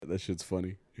That shit's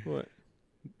funny. What?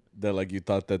 That like you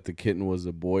thought that the kitten was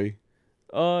a boy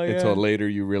Oh yeah. until later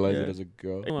you realized Yeah. it as a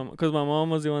girl. Because my mom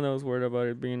was the one that was worried about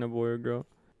it being a boy or girl.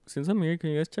 Since I'm here,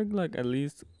 can you guys check like at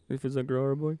least if it's a girl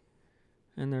or a boy?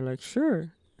 And they're like,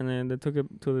 sure. And then they took it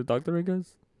to the doctor, I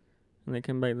guess. And they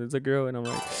came back, it's a girl, and I'm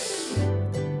like,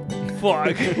 fuck.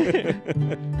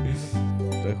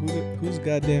 Like, who's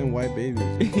goddamn white baby?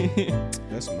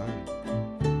 That's mine.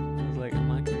 I was like,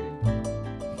 am I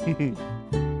kidding?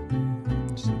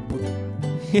 Just a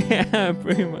Pokemon. Yeah,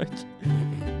 pretty much.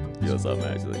 Yo, what's up,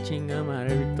 man? She's like, chinga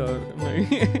madre, Victor. I'm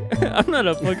like, I'm not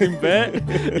a fucking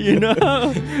vet, you know?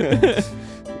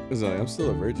 It's like, I'm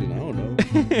still a virgin. I don't know.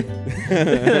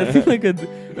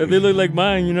 They look like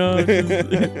mine, you know?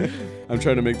 I'm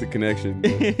trying to make the connection.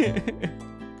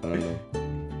 But I don't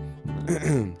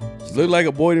know. Just look like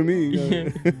a boy to me. Yeah.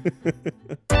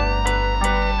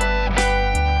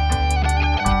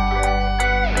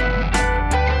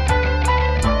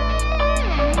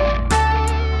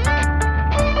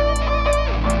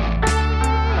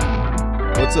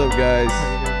 What's up, guys?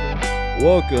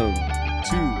 Welcome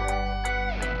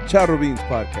to Chowder Beans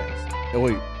Podcast. Oh,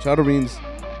 wait, Chowder Beans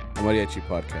and Mariachi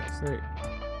Podcast.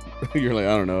 Right. You're like,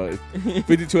 I don't know.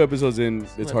 52 episodes in,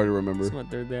 it's hard to remember. It's my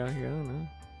third day out here, I don't know.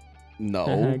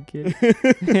 No. Kid.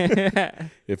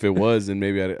 If it was, then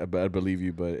maybe I'd believe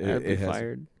you, but I'd be it hasn't.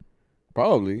 fired.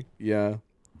 Probably, yeah.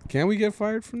 Can we get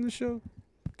fired from the show?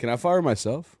 Can I fire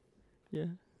myself? Yeah.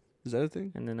 Is that a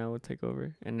thing? And then I would take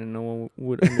over. And then no one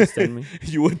would understand me.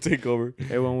 You would take over.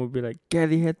 Everyone would be like, ¿Qué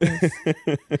dijetas?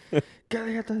 ¿Qué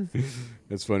dijetas?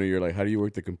 That's funny. You're like, how do you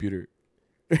work the computer?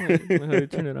 How do you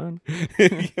turn it on?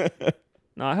 Yeah.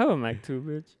 No, I have a Mac too,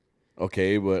 bitch.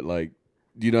 Okay, but like,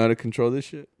 do you know how to control this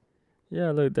shit? Yeah,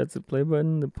 look, that's the play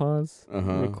button, the pause,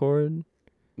 Uh-huh. record.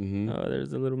 Mm-hmm.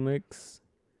 There's a little mix.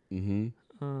 Mm-hmm.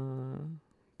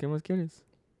 ¿Qué más quieres?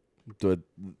 The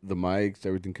mics,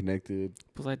 everything connected.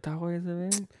 Pues ahí está, güey, se ve.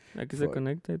 Aquí se Fuck.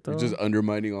 conecta y todo. You're just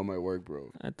undermining all my work, bro.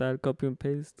 I thought copy and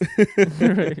paste.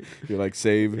 Right. You're like,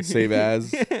 save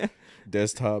as,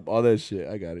 desktop, all that shit.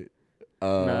 I got it.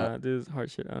 Nah, this is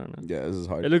hard shit. I don't know. Yeah, this is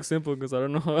hard. It looks simple because I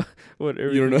don't know what You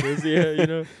everything don't know? is. Yeah, you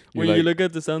know. When You're you like- look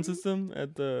at the sound system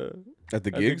at the At the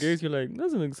gigs? you're like,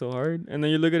 doesn't look so hard. And then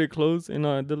you look at it close and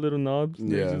the little knobs.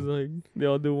 They're Yeah. just like, they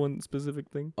all do one specific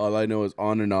thing. All I know is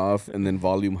on and off, and then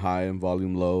volume high and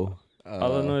volume low.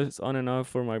 All I know is on and off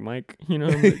for my mic. You know.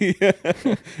 I'm like,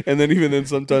 Yeah. And then even then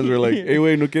sometimes we're like, hey,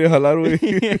 wait, no quiere jalar,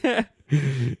 güey. yeah.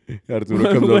 Arturo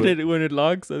comes over. when it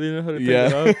locks, I didn't know how to Yeah.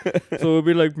 take it off. So it'll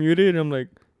be like muted. And I'm like,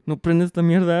 no prende esta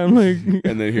mierda. I'm like,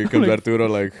 And then here comes like, Arturo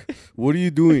like, what are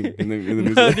you doing? And then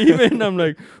he's not like, even. I'm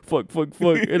like, fuck.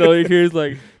 And all you hear is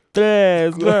like,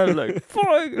 tres, blah, like,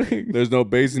 fuck. there's no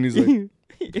bass, and he's like,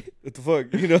 what the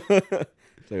fuck? You know?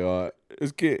 It's like, oh,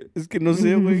 es que no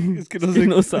sé, güey. Es que no sé.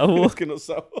 no sabo. Es que no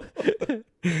sabo.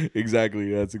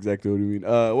 Exactly. That's exactly what we mean.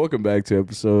 Welcome back to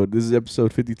this is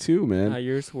episode 52, man. A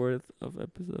year's worth of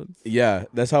episodes. Yeah,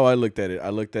 that's how I looked at it. I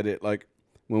looked at it like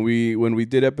when we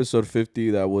did episode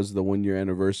 50, that was the 1 year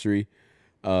anniversary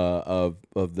of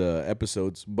the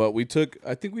episodes. But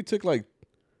I think we took like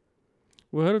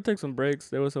We had to take some breaks.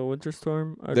 There was a winter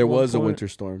storm. there was a winter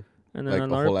storm. And then like a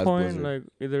another whole ass point, blizzard. like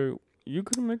either you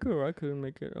couldn't make it or I couldn't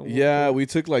make it. Yeah, we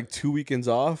took like 2 weekends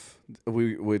off,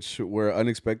 which were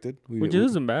unexpected. Which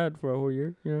isn't bad for a whole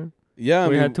year. Yeah. Yeah,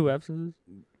 We had 2 absences.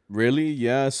 Really?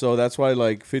 Yeah. So that's why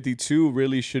like 52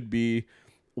 really should be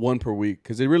one per week,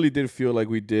 because it really did feel like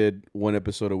we did one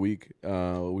episode a week.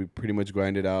 We pretty much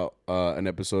grinded out an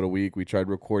episode a week. We tried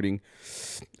recording.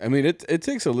 I mean, it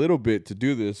takes a little bit to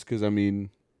do this, because I mean,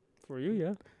 For you,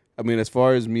 yeah. as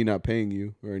far as me not paying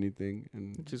you or anything,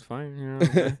 and Which is fine. You know.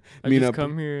 I Me just not-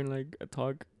 come here and like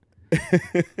talk.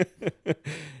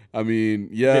 I mean,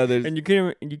 yeah, there's And you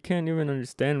can't even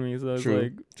understand me. So it's true,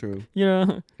 like, true, you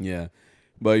know. yeah.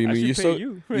 But I you should pay still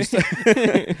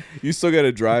you. you still got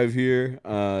to drive here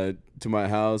to my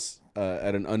house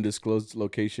at an undisclosed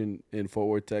location in Fort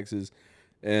Worth, Texas,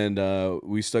 and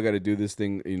we still got to do this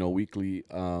thing, weekly.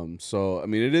 So I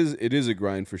mean, it is a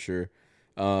grind for sure.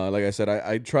 Like I said,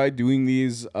 I tried doing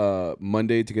these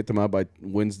Monday to get them out by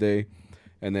Wednesday,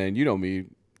 and then me,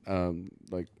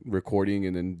 like recording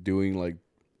and then doing like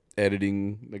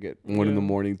editing like at 1 in the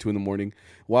morning, 2 in the morning,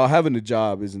 while having a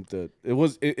job it's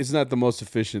not the most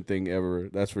efficient thing ever,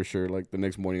 that's for sure. Like the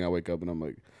next morning I wake up and I'm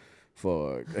like,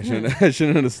 fuck, I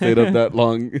shouldn't have stayed up that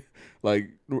long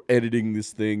like editing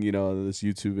this thing, this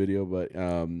YouTube video. But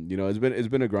it's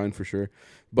been a grind for sure.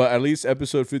 But at least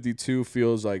episode 52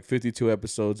 feels like 52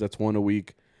 episodes, that's one a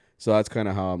week. So that's kind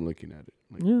of how I'm looking at it.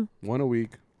 Like, Yeah. one a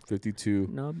week, 52.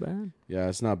 Not bad. Yeah,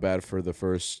 it's not bad for the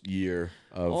first year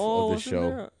of the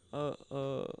show.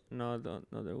 No,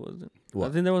 there wasn't. I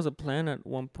What? think there was a plan at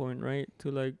one point, right,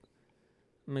 to like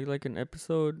make like an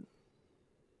episode,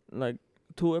 like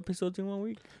 2 episodes in 1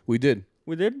 week. We did.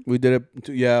 We did. We did it.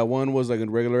 Yeah, one was like a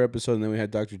regular episode, and then we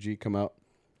had Dr. G come out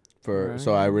for.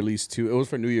 So I Right. released 2. It was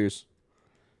for New Year's.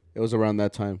 It was around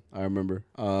that time. I remember.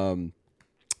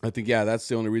 I think that's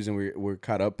the only reason we're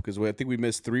caught up because I think we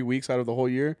missed 3 weeks out of the whole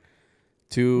year.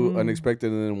 2 unexpected,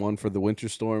 and then 1 for the winter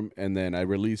storm, and then I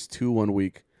released 2 1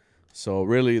 week. So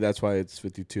really, that's why it's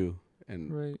 52,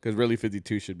 and Right. because really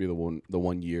 52 should be the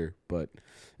 1 year. But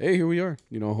hey, here we are.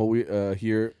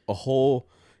 Here a whole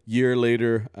year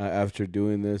later after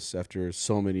doing this, after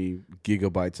so many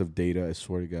gigabytes of data. I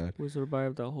swear to God. We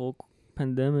survived the whole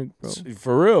pandemic, bro.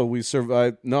 For real, we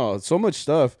survived. No, so much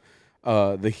stuff.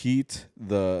 The heat,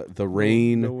 the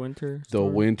rain, the winter, the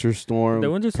storm. winter storm.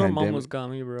 The winter storm pandemic. almost got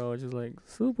me, bro. I was just like,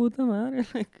 su puta madre,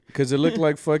 like. Because it looked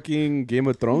like fucking Game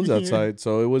of Thrones Yeah. outside,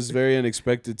 so it was very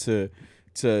unexpected to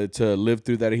live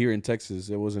through that here in Texas.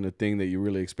 It wasn't a thing that you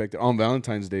really expected on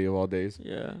Valentine's Day of all days.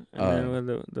 Yeah, and then with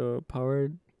the power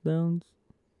downs.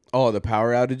 Oh, the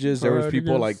power outages. There Power was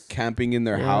people like outages. camping in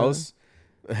their Yeah. house,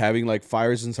 having like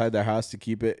fires inside their house to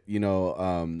keep it.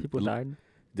 People died.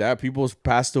 Yeah, people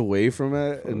passed away from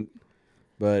it, Fuck.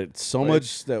 but so But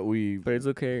much that we. But it's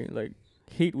okay. Like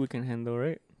heat, we can handle,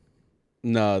 right?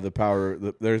 No,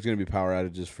 there's gonna be power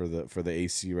outages for the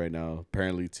AC right now,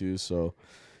 apparently too. So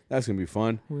that's gonna be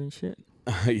fun. We ain't shit.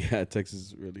 Yeah,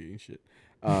 Texas really ain't shit.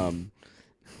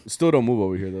 Still don't move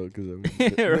over here though, because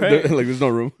Right. like there's no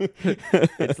room.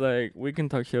 It's like we can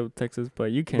talk shit about Texas, but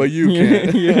you can't. But you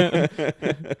can't. Yeah.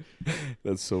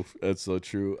 That's so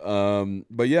true.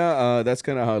 But yeah, that's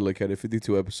kind of how I look at it.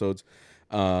 52 episodes.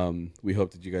 We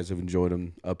hope that you guys have enjoyed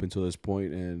them up until this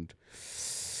point, and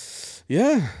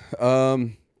yeah,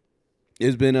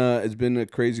 it's been a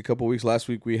crazy couple weeks. Last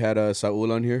week we had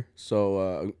Saul on here,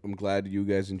 so I'm glad you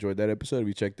guys enjoyed that episode.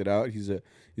 We checked it out. He's a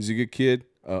good kid.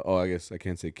 I guess I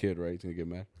can't say kid, right? He's gonna get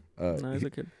mad. No, he's a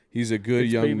kid. He's a good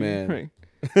It's young baby, man. Right.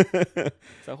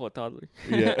 It's a whole toddler.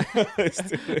 Yeah.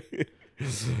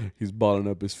 He's balling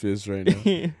up his fist right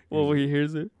now. Well, when he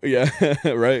hears it. Yeah,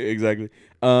 right, exactly.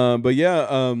 But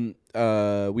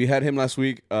yeah, we had him last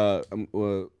week. I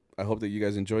hope that you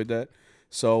guys enjoyed that.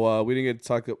 So we didn't get to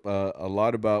talk a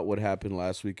lot about what happened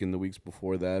last week and the weeks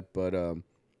before that, but Oh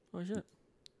shit.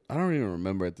 I don't even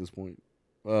remember at this point.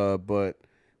 But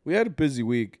we had a busy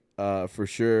week, for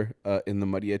sure, in the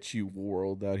mariachi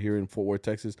world out here in Fort Worth,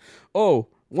 Texas. Oh,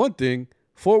 one thing,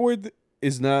 Fort Worth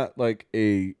is not like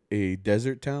a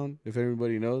desert town, if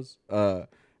everybody knows.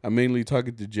 I'm mainly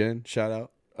talking to Jen, shout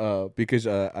out, because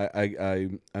I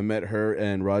met her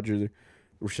and Roger,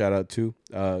 shout out too,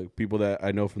 people that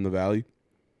I know from the Valley,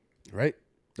 right?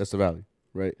 That's the Valley,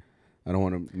 right? I don't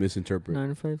want to misinterpret.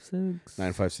 956.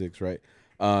 956, right?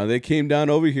 They came down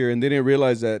over here and they didn't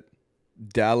realize that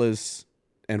Dallas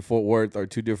and Fort Worth are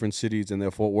 2 different cities, and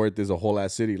that Fort Worth is a whole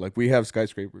ass city. Like we have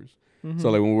skyscrapers. Mm-hmm. So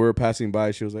like when we were passing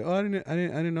by, she was like, "Oh, I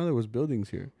didn't know there was buildings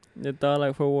here." They thought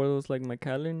like Fort Worth was like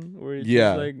McAllen, where it's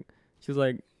Yeah. just like she's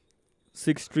like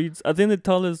 6 streets. I think the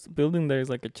tallest building there is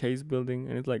like a Chase building,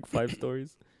 and it's like 5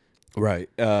 stories. Right.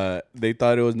 They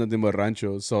thought it was nothing but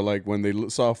ranchos. So like when they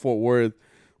saw Fort Worth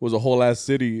was a whole ass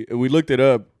city, and we looked it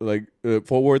up. Like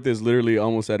Fort Worth is literally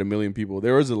almost at 1 million people.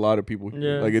 There is a lot of people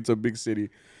here. Yeah. Like it's a big city.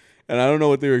 And I don't know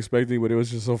what they were expecting, but it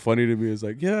was just so funny to me. It's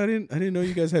like, yeah, I didn't know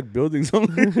you guys had buildings on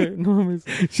there. No, miss.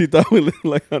 She thought we lived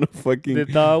like on a fucking. They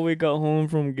thought we got home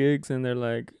from gigs, and they're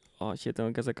like, "Oh shit,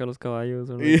 tengo que sacar los caballos,"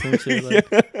 or like some shit.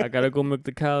 Like, I gotta go milk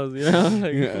the cows, you know?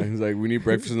 Like, Yeah, he's like, we need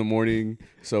breakfast in the morning,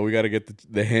 so we gotta get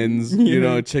the hens, you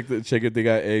know, check if they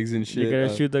got eggs and shit. you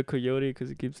gotta shoot the coyote because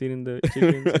he keeps eating the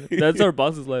chickens. That's our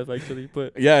boss's life, actually.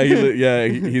 But Yeah,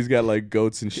 he's got like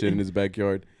goats and shit in his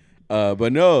backyard.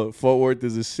 But no, Fort Worth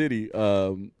is a city.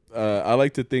 I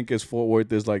like to think as Fort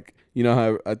Worth is like, you know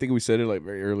how I think we said it like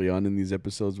very early on in these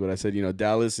episodes, but I said, you know,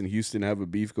 Dallas and Houston have a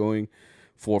beef going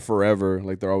for forever.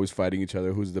 Like they're always fighting each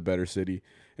other. Who's the better city?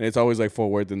 And it's always like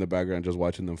Fort Worth in the background just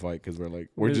watching them fight because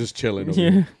we're just chilling over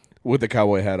here with the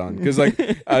cowboy hat on. Because like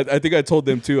I think I told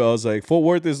them too. I was like, Fort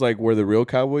Worth is like where the real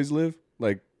cowboys live,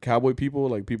 like cowboy people,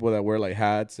 like people that wear like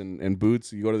hats and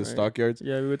boots. You go to the Right. stockyards.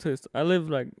 yeah, we went to. I live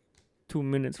like 2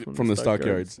 minutes from The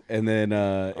stockyards, and then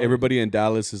everybody in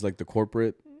Dallas is like the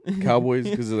corporate cowboys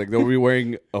because like they'll be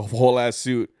wearing a whole ass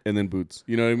suit and then boots.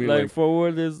 You know what I mean? Like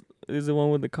Forward is the one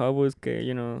with the cowboys.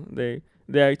 You know, they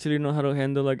actually know how to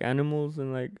handle like animals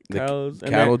and like The cows.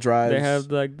 And cattle drives. They have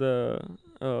like the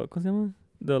 ¿cómo se llama?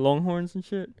 The longhorns and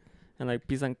shit, and like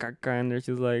pisan caca, and they're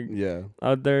just like Yeah.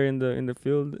 out there in the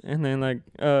field, and then like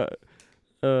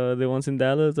the ones in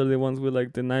Dallas are the ones with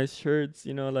like the nice shirts,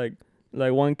 you know, like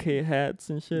 1K hats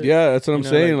and shit. Yeah, that's what I'm know,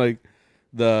 saying. Like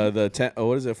the 10,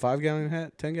 what is it, 5 gallon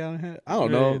hat, 10 gallon hat? I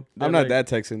don't Yeah, know. they're I'm not like- that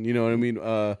Texan. You know what I mean?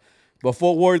 But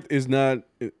Fort Worth is not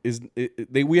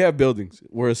we have buildings.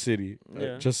 We're a city.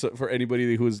 Yeah. Just for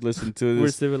anybody who's listened to We're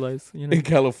this civilized, you know. in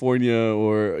California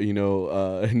or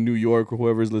in New York or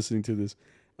whoever's listening to this.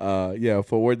 Yeah,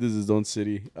 Fort Worth is its own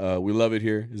city. We love it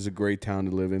here. It's a great town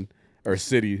to live in, or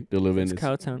city to live in. It's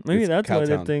Cowtown. Maybe it's that's why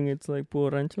they Cowtown. think it's like Puro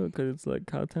Rancho, because it's like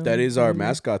Cowtown. That is our Mhm.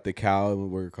 mascot, the cow.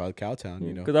 We're called Cowtown.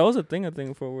 You know. Because that was a thing, I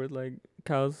think, for where like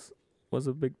cows was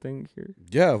a big thing here.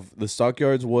 Yeah, the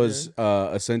Stockyards was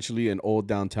essentially an old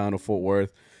downtown of Fort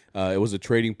Worth. It was a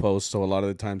trading post, so a lot of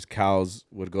the times cows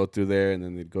would go through there, and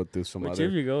then they'd go through some Which other.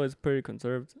 if you go, it's pretty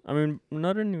conserved. I mean,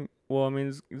 not any. Well, I mean,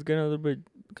 it's getting a little bit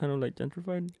kind of like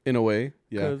gentrified. In a way,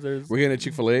 yeah. Because there's We're getting a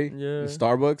Chick-fil-A, yeah,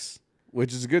 Starbucks,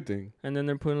 which is a good thing. and then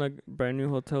they're putting like brand new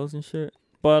hotels and shit.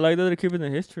 But I like that they're keeping the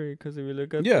history, because if you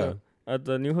look at Yeah. at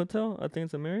the new hotel, I think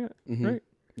it's a Marriott, Mhm. right?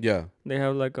 Yeah, They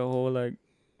have like a whole like,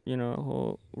 you know, a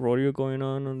whole rodeo going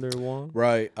on their wall.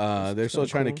 right. It's They're still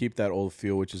kinda trying to cool. keep that old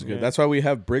feel, which is good. Yeah. That's why we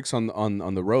have bricks on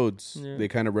the roads. Yeah. They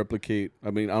kind of replicate.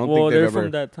 I mean, I don't Well, think they're they've ever.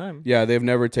 from that time. Yeah, they've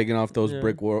never taken off those Yeah.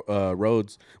 brick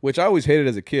roads, which I always hated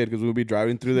as a kid because we'd be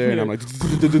driving through there and I'm like,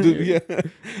 yeah.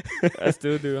 I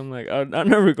still do. I'm like, I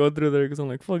never go through there because I'm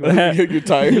like, fuck that. Your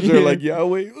tires are like, yeah,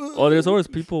 wait. Oh, there's always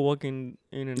people walking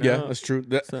in and Yeah, out. that's true.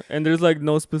 That, So, and there's like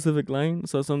no specific line.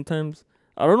 So sometimes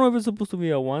I don't know if it's supposed to be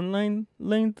a one lane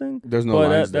thing. there's no but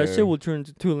lines that there. shit will turn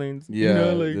into 2 lanes. Yeah, You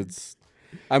know, like, it's.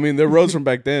 I mean, the roads from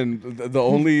back then. The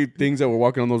only things that were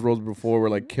walking on those roads before were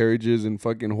like carriages and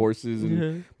fucking horses and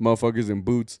yeah. motherfuckers in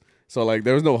boots. So like,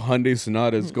 there was no Hyundai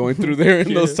Sonatas going through there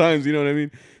in those Yeah. times. You know what I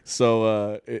mean?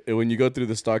 So when you go through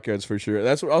the Stockyards, for sure,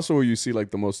 that's also where you see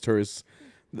like the most tourists,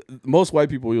 most white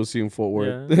people you'll see in Fort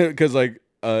Worth. Yeah. Because like,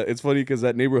 it's funny because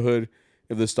that neighborhood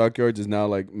of the Stockyards is now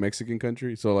like Mexican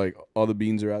country. So like, all the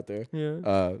beans are out there.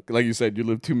 Yeah. Like you said, you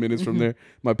live 2 minutes from there.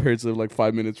 My parents live like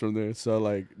 5 minutes from there. So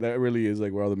like that really is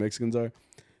like where all the Mexicans are.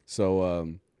 So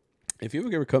if you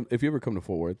ever come to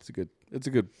Fort Worth, it's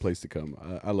a good place to come.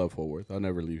 I love Fort Worth. I'll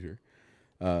never leave here.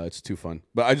 It's too fun.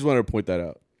 But I just wanted to point that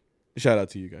out. Shout out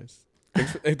to you guys.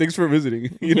 Thanks for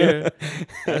visiting. You know? Yeah.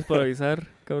 That's por avisar,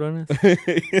 cabrones.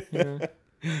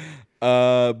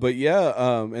 But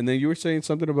yeah, and then you were saying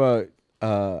something about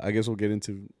I guess we'll get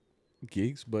into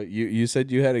gigs, but you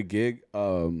said you had a gig.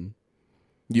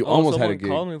 You almost had a Someone gig.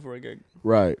 called me for a gig,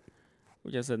 Right.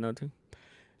 which I said no to.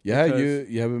 Yeah, Because-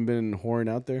 you haven't been whoring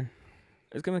out there?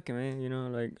 It's gonna come in, you know,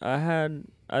 like I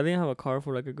didn't have a car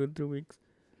for like a good 3 weeks.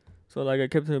 So like I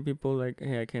kept telling people like,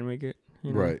 hey, I can't make it.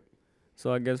 You know? Right.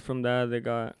 So I guess from that they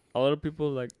got a lot of people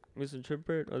like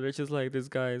misinterpret, or they're just like, this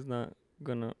guy is not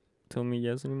gonna tell me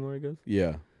yes anymore, I guess.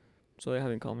 Yeah. So they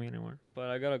haven't called me anymore. But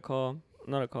I got a call,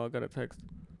 not a call, I got a text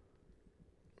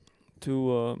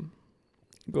to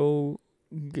go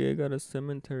gig at a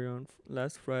cemetery on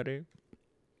last Friday.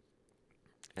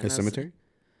 And A that's cemetery?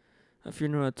 A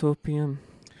funeral at 12 p.m.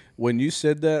 When you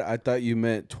said that, I thought you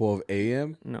meant 12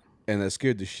 a.m. No. And that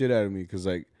scared the shit out of me because,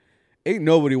 like, ain't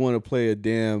nobody want to play a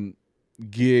damn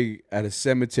gig at a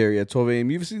cemetery at 12 a.m.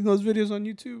 You've seen those videos on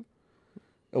YouTube?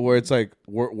 Where it's like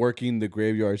working the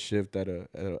graveyard shift at a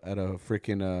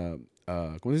freaking,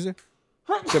 ¿cómo se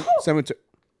dice? Cemetery.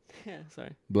 Yeah,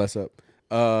 sorry. Bless up.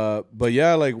 But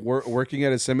yeah, like working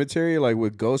at a cemetery, like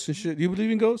with ghosts and shit. Do you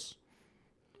believe in ghosts?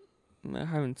 I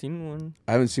haven't seen one.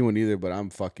 I haven't seen one either, but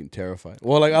I'm fucking terrified.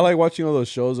 Well, like I like watching all those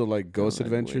shows of like ghost like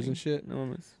adventures waiting. and shit, No,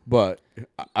 miss. but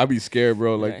I be scared,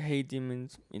 bro. Like, Hey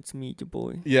demons, it's me, your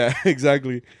boy. yeah,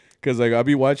 exactly. Cause like I'll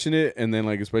be watching it, and then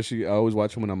like especially I always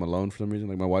watch it when I'm alone for some reason.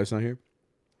 Like my wife's not here,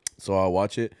 so I'll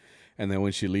watch it, and then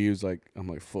when she leaves, like I'm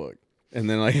like fuck. And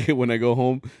then like when I go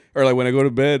home or like when I go to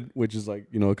bed, which is like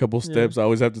a couple Yeah. steps, I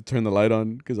always have to turn the light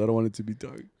on because I don't want it to be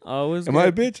dark. I always Am I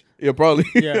a bitch? Yeah, probably.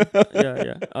 yeah.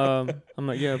 I'm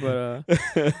like, yeah, but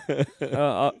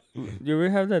you ever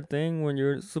have that thing when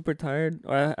you're super tired?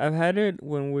 I've had it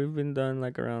when we've been done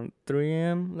like around 3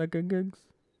 a.m. like at gigs,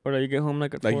 or like you get home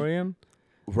like at Like, 4 a.m.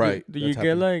 Right. Do you that's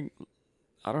get happened. like,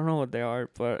 I don't know what they are,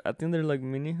 but I think they're like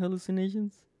mini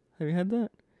hallucinations. Have you had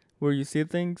that? Where you see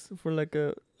things for like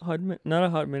a not a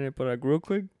hot minute, but like real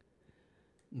quick.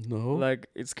 No. Like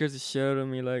it scares the shit out of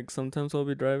me. Like sometimes I'll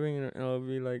be driving and I'll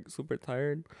be like super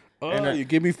tired. Oh, and you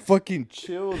gave me fucking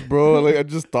chills, bro. Like I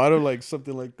just thought of like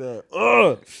something like that.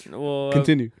 Ugh. Well,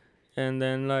 Continue. and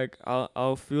then like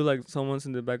I'll feel like someone's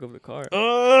in the back of the car.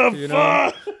 You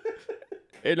know?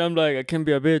 And I'm like, I can't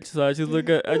be a bitch, so I just like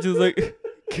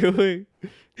get away.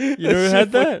 You never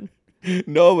had that?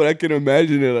 No, but I can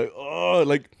imagine it. Like, oh,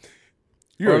 like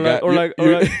You're Or a guy. like- or You're- like- or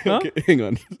you're- like- huh? okay, hang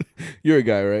on. You're a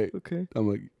guy, right? Okay. I'm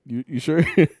like, you sure?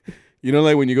 You know,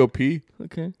 like when you go pee,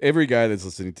 Okay. every guy that's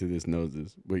listening to this knows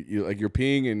this. But you're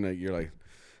peeing and like you're like,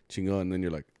 chingo, and then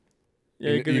you're like,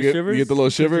 Yeah, you get you the get, shivers. you get the little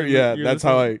 'Cause shiver. you're- Yeah, you're that's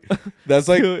how listening. that's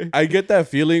like, Dude. I get that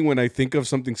feeling when I think of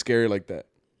something scary like that.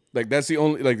 Like that's the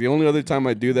only other time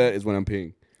I do that is when I'm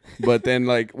peeing. But then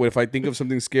like if I think of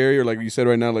something scary or like you said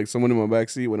right now, like someone in my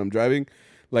backseat when I'm driving,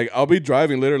 like I'll be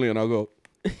driving literally and I'll go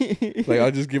like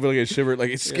I'll just give it like a shiver. Like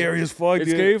it's Yeah. scary as fuck. It's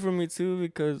dude. scary for me too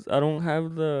because I don't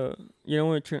have the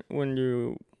when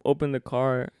you open the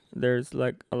car, there's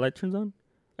like a light turns on.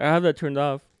 I have that turned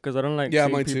off because I don't like. Yeah,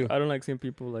 seeing mine peop- too. I don't like seeing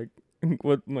people like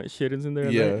what my shit is in there.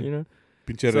 At Yeah. night, you know.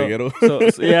 Pinche So- reguero.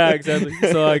 So yeah, exactly.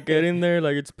 So I get in there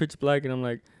like it's pitch black and I'm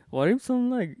like, what if some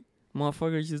like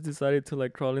motherfucker just decided to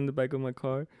like crawl in the back of my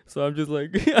car? So I'm just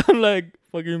like I'm like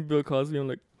fucking Bill Cosby. I'm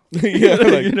like Yeah,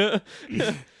 like you know.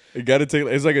 you gotta take.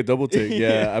 It's like a double take.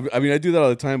 Yeah, Yeah. I mean I do that all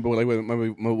the time, but like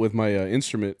with my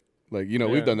instrument, like we've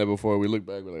Yeah. done that before. We look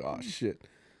back, we're like, oh shit,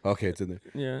 okay, it's in there.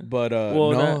 Yeah. But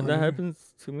Well, no, that happens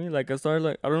to me. Like I started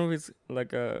like I don't know if it's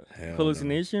like a Hell no.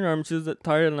 hallucination or I'm just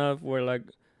tired enough where like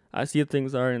I see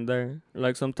things aren't there.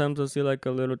 Like sometimes I see like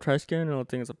a little trash can and I'll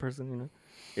think it's a person. You know,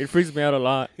 it freaks me out a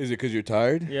lot. Is it because you're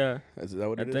tired? Yeah, Is that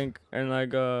what I it is? think. And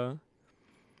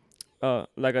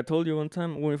like I told you one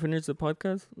time when we finished the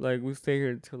podcast, like we stay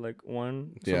here till like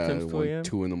 1, Yeah, sometimes 2 a.m.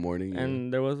 2 in the morning.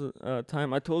 And there was a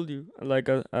time I told you like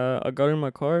I got in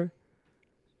my car.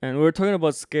 And we were talking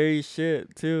about scary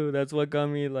shit too. That's what got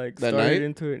me like That started night?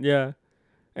 into it. Yeah.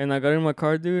 And I got in my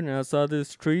car, dude, and I saw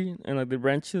this tree, and like the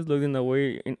branches looked in the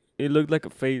way, and it looked like a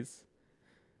face.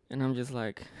 And I'm just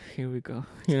like, here we go,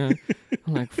 you know.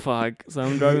 I'm like, fuck. So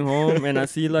I'm driving home, and I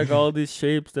see like all these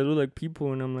shapes that look like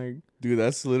people, and I'm like, Dude,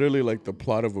 that's literally like the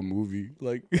plot of a movie.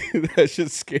 Like that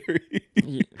shit's scary.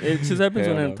 it just happens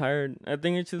when Hell I'm no. tired. I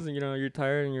think it's just you're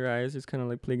tired and your eyes just kind of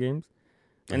like play games.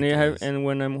 And I they have, guess. and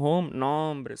when I'm home, no,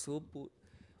 hombre, supo.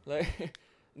 Like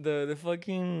the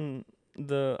fucking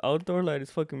the outdoor light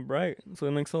is fucking bright, so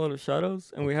it makes a lot of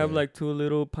shadows. And we have Okay. like 2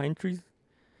 little pine trees,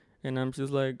 and I'm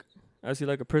just like, I see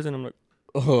like a person. I'm like,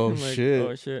 Oh I'm like, shit.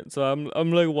 oh shit. So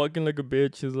I'm like walking like a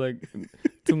bitch, is like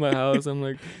to my house. I'm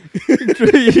like,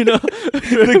 you know,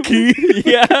 The key.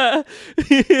 yeah.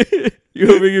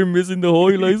 You're over here missing the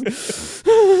hole. You're like,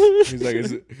 He's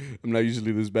like, I'm not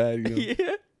usually this bad, you know.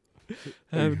 yeah.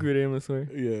 I have good aim, I swear.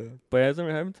 Yeah. But has it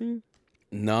ever happened to you?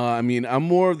 No, I mean, I'm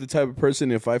more of the type of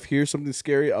person. If I hear something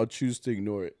scary, I'll choose to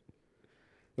ignore it.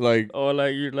 Like, Or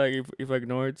like you're like if I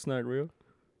ignore it, it's not real.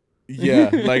 yeah,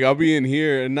 like I'll be in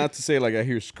here, and not to say like I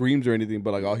hear screams or anything,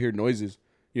 but like I'll hear noises.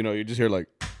 You know, you just hear like,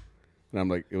 and I'm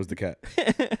like, it was the cat.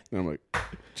 And I'm like,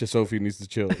 just Sophie needs to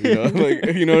chill. You know, like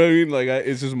you know what I mean? Like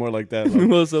it's just more like that. Like,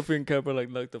 Most Sophie and Cap are like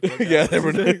the fuck yeah,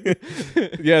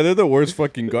 out. yeah, they're the worst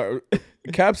fucking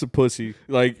Cap's a pussy,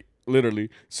 like literally.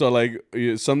 So like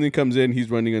something comes in, he's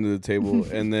running under the table,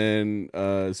 and then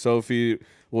Sophie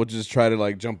will just try to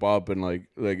like jump up and like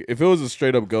if it was a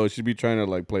straight up go, she'd be trying to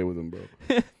like play with him, bro.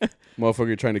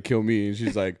 Motherfucker trying to kill me, and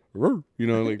she's like, "Rrr," you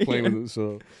know, like playing with him.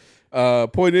 So.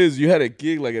 Point is, you had a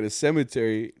gig like at a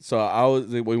cemetery. So I was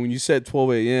like, when you said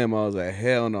 12 a.m., I was like,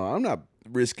 hell no, I'm not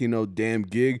risking no damn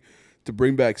gig to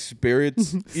bring back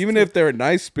spirits, even if they're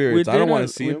nice spirits. I don't want to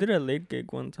see We them. did a late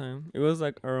gig one time. It was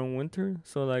like around winter,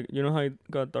 so like you know how it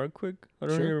got dark quick. I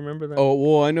don't Sure. even remember that. Oh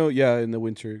well, I know. Yeah, in the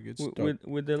winter it gets we, dark.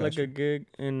 we did like faster. a gig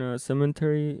in a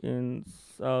cemetery in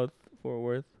South Fort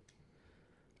Worth.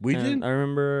 We And did. I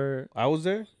remember. I was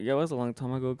there. Yeah, it was a long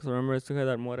time ago because I remember I still had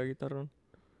that Mora guitarron.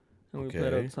 And we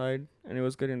played Okay. outside, and it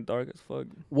was getting dark as fuck.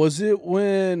 Was it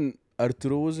when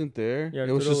Arturo wasn't there? Yeah,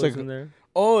 it was Arturo just like, wasn't there.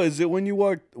 oh, is it when you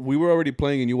walked? We were already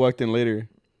playing and you walked in later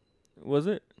Was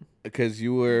it? because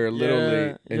you were a little Yeah,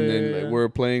 late, and yeah, then yeah, like, yeah. we were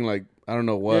playing like I don't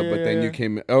know what, Yeah, but yeah, then yeah. you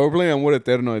came. Oh, we're playing on What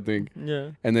Eterno, I think.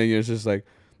 Yeah. And then you're just like,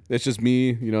 it's just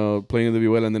me, you know, playing the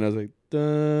vihuela, and then I was like,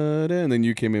 da, da, and then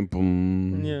you came in,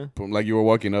 boom, Yeah. boom, like you were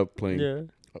walking up playing. Yeah.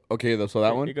 Okay, so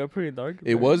that It one, got pretty dark. it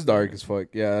there. was dark as fuck.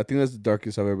 Yeah, I think that's the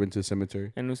darkest I've ever been to a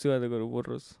cemetery. And we still had to go to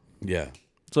Burros. Yeah,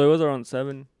 So it was around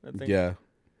 7, I think. yeah.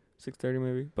 6:30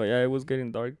 maybe. But yeah, it was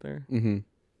getting dark there. Mm-hmm.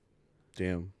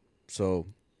 Damn. So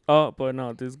Oh, but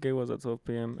no, this gig was at 12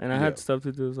 p.m. And I Yeah. had stuff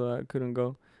to do, so I couldn't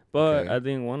go. But Okay. I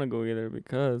didn't want to go either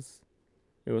because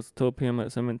it was 12 p.m.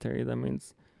 at cemetery. That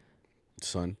means,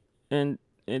 son, and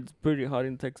it's pretty hot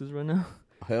in Texas right now.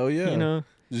 hell yeah. You know,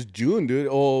 It's June, dude.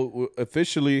 Oh,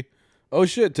 officially. Oh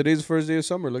shit! Today's the first day of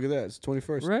summer. Look at that. It's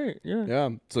 21st. right? Yeah. Yeah.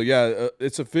 So yeah,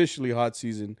 it's officially hot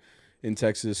season in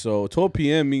Texas. So 12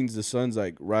 p.m. means the sun's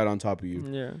like right on top of you,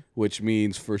 Yeah. which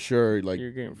means for sure like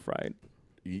You're getting fried.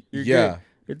 y- You're yeah.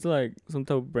 It's like some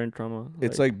type of brain trauma.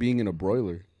 It's like being in a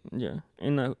broiler. yeah,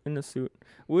 in a suit.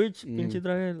 Which pinche Mm.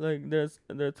 traje, like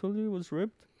that I told you was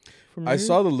ripped from I here.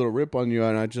 saw the little rip on you,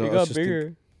 and I It was got just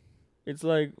bigger. It's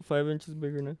like 5 inches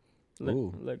bigger now.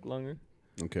 Ooh. Like longer.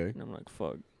 okay. And I'm like,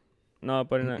 fuck. No,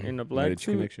 but in a black Marriage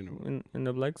suit. connection. Or what? In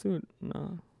the black suit,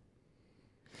 no.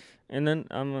 And then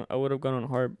I would have gone on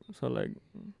harp. So like,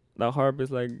 that harp is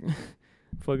like,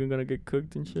 fucking gonna get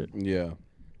cooked and shit. Yeah.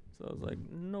 So I was like,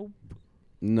 nope.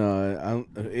 No, I don't,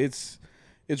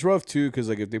 it's rough too, because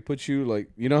like if they put you like,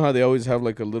 you know how they always have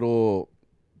like a little,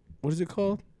 what is it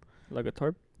called? Like a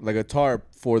tarp. Like a tarp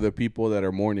for the people that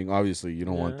are mourning. Obviously, you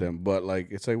don't want Yeah. them, but like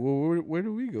it's like, well, where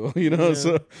do we go? You know, Yeah.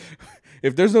 so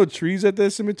if there's no trees at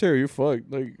that cemetery, you're fucked.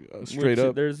 Like straight Which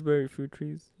up. There's very few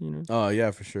trees, you know. Oh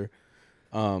yeah, for sure.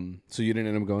 So you didn't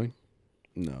end up going?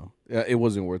 No, yeah, it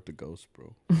wasn't worth the ghost,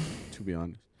 bro. To be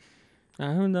honest,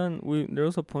 I haven't done. There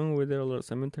was a point where we did a lot of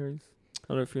cemeteries,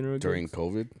 a lot of funeral during gigs.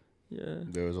 COVID, Yeah.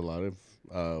 there was a lot of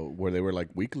where they were like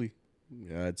weekly.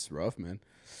 Yeah, it's rough, man.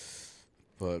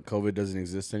 But COVID doesn't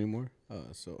exist anymore.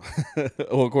 So,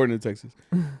 well, according to Texas.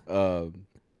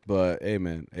 But hey,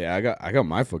 man, yeah, I got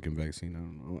my fucking vaccine.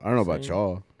 I don't know about Same.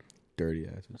 y'all, dirty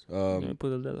asses. Me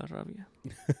put el de la rabia.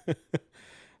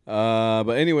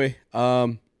 But anyway,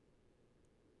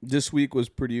 this week was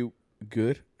pretty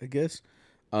good, I guess.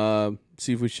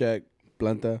 Seafood Shack,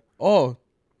 Planta. Oh,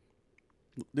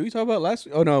 did we talk about last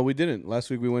week? Oh no, we didn't. Last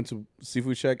week we went to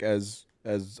Seafood Shack as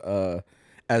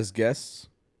guests.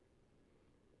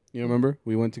 You remember?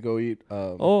 We went to go eat.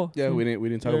 Yeah, we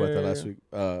didn't talk about that last week.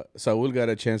 Saul got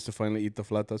a chance to finally eat the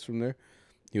flatas from there.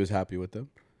 He was happy with them.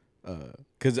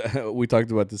 Cause we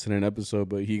talked about this in an episode,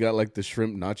 but he got like the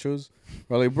shrimp nachos.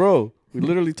 We're like, bro, we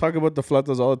literally talk about the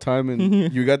flatas all the time,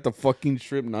 and you got the fucking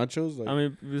shrimp nachos. Like, I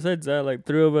mean, besides that, like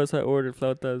 3 of us had ordered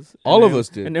flautas. all of us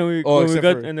did. And then we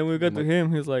got to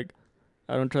him. He's like,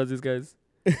 I don't trust these guys.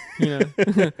 You know,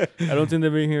 I don't think they're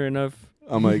being here enough.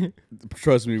 I'm like,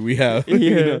 trust me, we have. Yeah.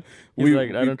 You know, He's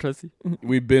like, I don't trust you.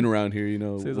 we've been around here. You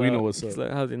know, So he's we like, know what's He's up.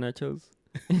 like, how's the nachos?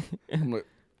 I'm like,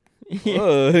 you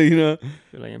know.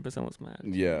 We're like, empezamos mal.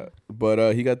 Yeah,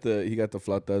 but he got the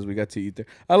flautas. We got to eat there.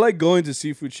 I like going to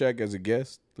Seafood Shack as a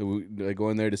guest. Like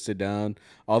going there to sit down.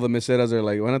 All the meseras are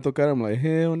like, "Wanna tocar?" I'm like,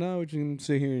 hell no, we can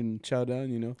sit here and chow down,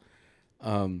 you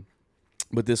know.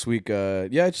 But this week, yeah,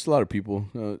 just a lot of people.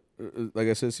 Like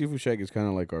I said, Seafood Shack is kind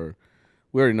of like our.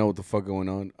 We already know what the fuck going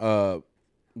on.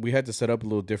 We had to set up a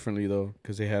little differently though,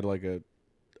 because they had like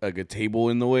a table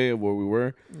in the way of where we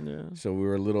were. Yeah. So we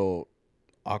were a little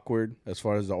awkward as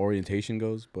far as the orientation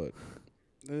goes, but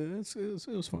it was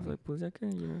I was fine. like, pues ya que,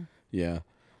 you know.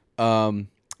 Yeah.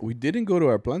 We didn't go to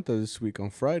our planta this week on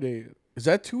Friday. Is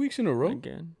that 2 weeks in a row?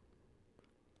 Again.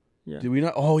 Yeah. Did we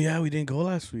not? Oh yeah, we didn't go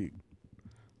last week.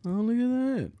 Oh, look at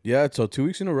that. Yeah, so 2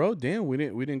 weeks in a row. Damn, we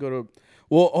didn't go to.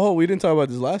 Well, we didn't talk about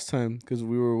this last time because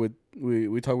we were with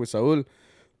we talked with Saul.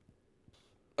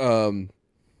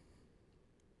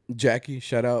 Jackie,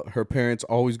 shout out. Her parents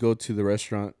always go to the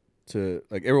restaurant to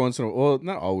like every once in a while. Well,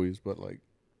 not always, but like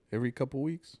every couple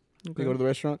weeks they go to the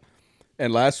restaurant.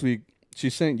 And last week she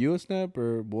sent you a snap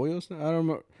or boy a snap. I don't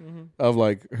remember. Mm-hmm. Of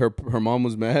like her mom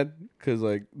was mad because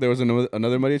like there was another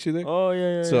mariachi there. Oh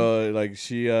yeah. So like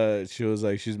she was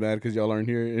like she's mad because y'all aren't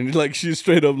here, and like she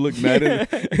straight up looked mad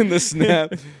in the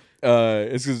snap.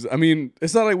 It's because I mean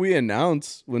it's not like we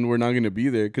announce when we're not gonna be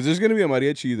there because there's gonna be a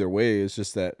mariachi either way. It's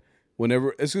just that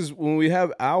whenever it's because when we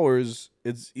have hours,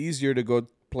 it's easier to go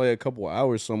play a couple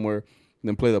hours somewhere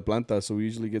than play the planta. So we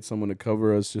usually get someone to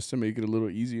cover us just to make it a little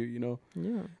easier, you know.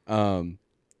 Yeah.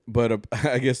 But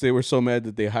I guess they were so mad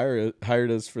that they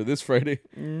hired us for this Friday.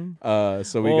 Mm.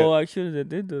 So we got actually, they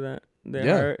did do that. They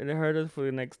hired us for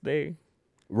the next day.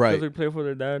 right. Because we played for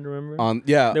their dad, remember? We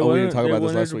didn't talk about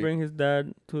this last to week. bring his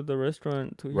dad to the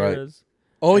restaurant to Right. hear us.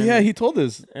 Oh and- yeah, he told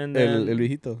us. And then, El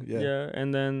viejito. Yeah. yeah,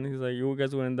 and then he's like, you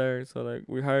guys weren't there, so like,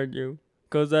 we hired you.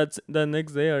 Because that's the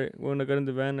next day, when I got in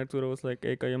the van, Arturo was like,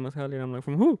 hey, Callamas Jali. And I'm like,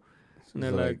 from who? And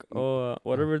they're So, like,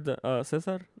 whatever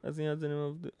Cesar. I think that's the name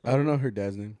of the. I don't know her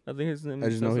dad's name. I think his name I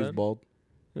is just Cesar. know he's bald.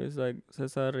 He's like,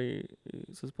 Cesar y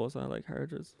su esposa, like,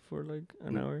 hired us for like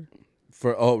an hour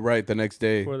Right, the next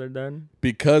day. for their dad.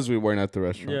 Because we weren't at the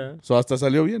restaurant. Yeah. So hasta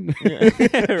salió bien.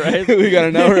 Yeah, right? We got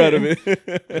an hour out of it. ¿Te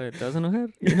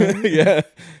enojar? You know? Yeah.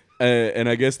 And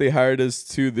I guess they hired us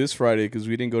to this Friday because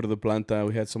we didn't go to the planta.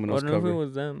 We had someone I else don't know if cover. it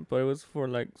was them, but it was for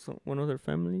like one of their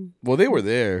family. Well, they were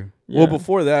there. Yeah. Well,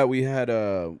 before that, we had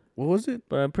what was it?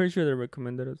 But I'm pretty sure they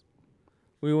recommended us.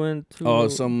 We went to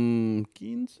Some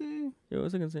 15. Yeah, what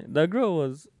was I gonna say? That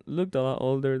girl looked a lot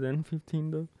older than 15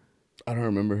 though, I don't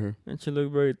remember her. and she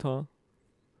looked very tall.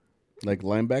 Like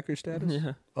linebacker status?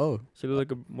 Yeah, Oh, she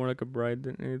looked like more like a bride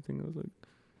than anything. I was like,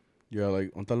 you're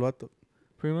like, un tal vato.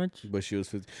 pretty much. But she was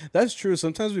 15. That's true.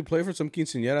 Sometimes we play for some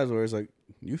quinceañeras where it's like,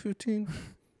 you 15?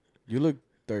 You look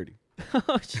 30.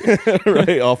 Oh shit.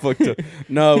 Right? All fucked up.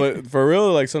 No, but for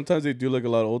real, like sometimes they do look a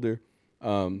lot older.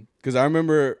 Because I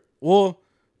remember, well,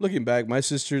 looking back, my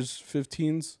sister's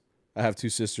 15s. I have two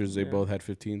sisters. They Yeah. both had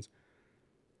 15s.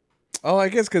 Oh, I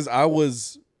guess because I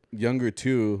was younger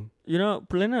too. You know,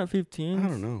 playing at 15. I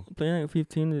don't know. Playing at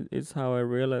 15 is how I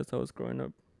realized I was growing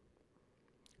up.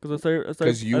 Cause I started.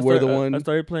 'Cause you were the one- I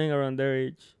started playing around their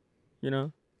age, you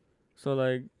know. So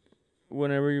like,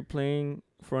 whenever you're playing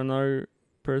for another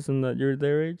person that you're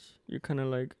their age, you're kind of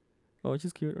like, oh,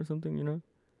 she's cute or something, you know.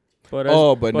 But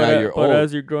But now you're but old.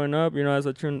 as you're growing up, you know, as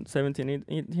I turn 17,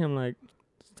 18, I'm like,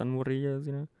 están morrillas,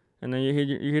 you know. And then you're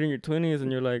hitting your 20s,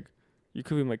 and you're like, you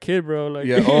could be my kid, bro. Like,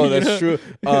 Yeah. Oh, you that's know?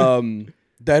 true.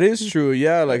 That is true.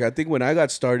 Yeah. Like I think when I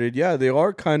got started, yeah, they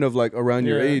are kind of like around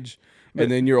your Yeah. age, But-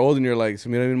 and then you're old and you're like, "Se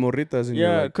mira bien morritas," and you're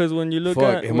Yeah, like, because when you look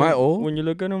fuck, at am I old? when you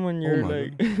look at them when you're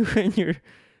my like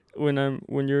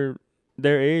when you're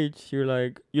their age, you're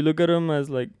like you look at them as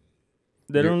like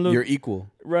they don't look You're equal.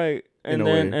 right, in and a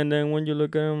then way. and then when you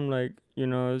look at them like you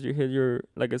know as you hit your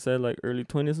like I said like early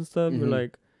 20s and stuff, you're Mhm.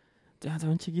 like, damn,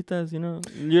 they're chiquitas, you know.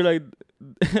 You're like,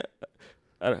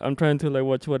 I'm trying to like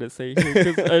watch what it say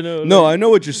here 'cause I know. No, I like, know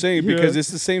what you're saying Yeah. because it's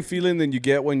the same feeling that you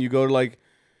get when you go to like,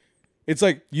 it's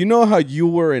like you know how you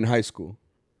were in high school,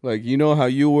 like you know how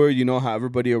you were, you know how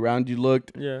everybody around you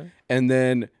looked, yeah, and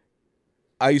then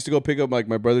I used to go pick up like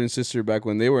my brother and sister back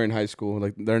when they were in high school.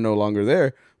 Like they're no longer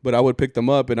there, but I would pick them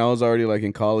up, and I was already like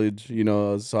in college, you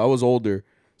know, so I was older.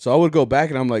 So I would go back,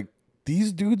 and I'm like,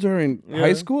 these dudes are in high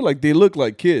Yeah. school, like they look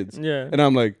like kids, yeah. and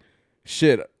I'm like,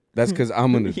 shit, that's because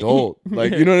I'm an adult.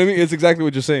 Like Yeah. you know what I mean? It's exactly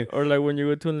what you're saying. Or like when you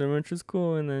go to elementary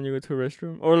school and then you go to a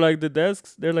restroom, or like the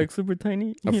desks, they're like super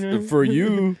tiny. You know? For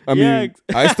you, I Yeah, mean,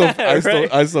 I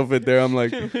right. still fit there. I'm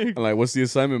like, what's the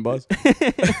assignment, boss?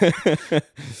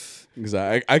 Because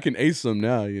I can ace them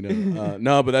now, you know.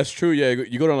 No, but that's true. Yeah,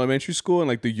 you go to elementary school and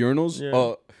like the urinals.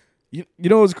 Yeah. You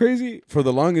know what's crazy? For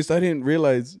the longest, I didn't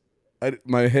realize.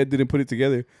 My head didn't put it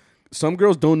together. Some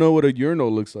girls don't know what a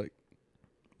urinal looks like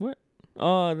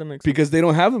Oh, that makes sense. because they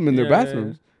don't have them in their Yeah, yeah,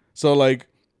 bathrooms. So like,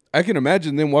 I can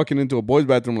imagine them walking into a boys'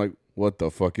 bathroom like, what the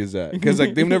fuck is that? Because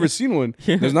like they've never seen one.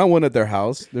 Yeah. There's not one at their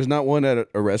house. There's not one at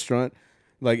a restaurant.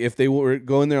 Like if they were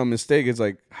going there on mistake, it's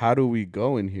like, how do we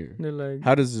go in here? They're like,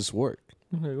 How does this work?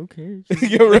 I'm like, okay.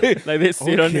 Yeah, right. Like they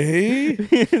sit on Okay.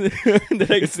 it. They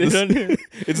like It's sit the- on it.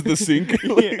 It's the sink.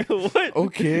 Yeah, what?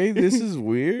 Okay, this is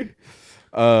weird.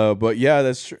 But yeah,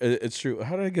 that's true. It's true.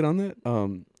 How did I get on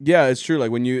that? Yeah, it's true.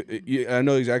 Like when I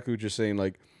know exactly what you're saying.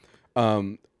 Like,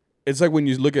 it's like when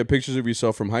you look at pictures of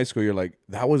yourself from high school, you're like,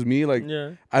 that was me. Like,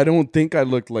 Yeah. I don't think I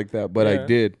looked like that, but I Yeah.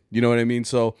 did. You know what I mean?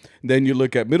 So then you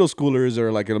look at middle schoolers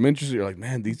or like elementary school, you're like,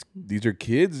 man, these are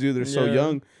kids, dude. They're so Yeah.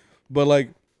 young. But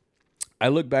like, I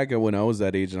look back at when I was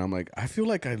that age and I'm like, I feel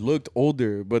like I looked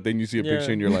older. But then you see a Yeah.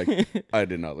 picture and you're like, I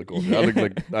did not look older.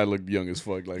 I looked young as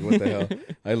fuck. Like, what the hell?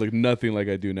 I look nothing like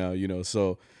I do now, you know?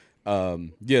 So,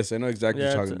 yes, I know exactly what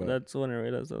Yeah, you're talking about. that's when I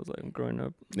realized I was like, I'm growing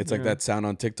up. It's like that sound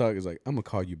on TikTok is like, I'm gonna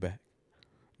call you back.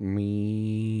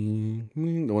 Me,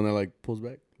 the one that like pulls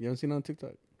back. You haven't seen it on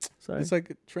TikTok? Sorry. It's like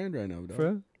a trend right now, dog. For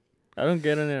real? I don't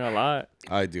get in it a lot.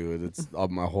 I do. It's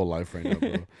my whole life right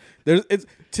now, bro.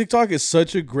 TikTok is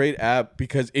such a great app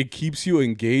because it keeps you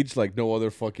engaged like no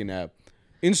other fucking app.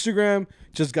 Instagram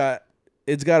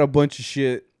it's got a bunch of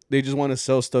shit. They just want to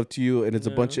sell stuff to you, and it's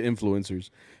a bunch of influencers.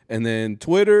 And then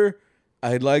Twitter,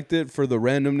 I liked it for the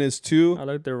randomness too. I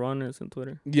like the rawness on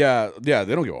Twitter. Yeah, they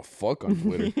don't give a fuck on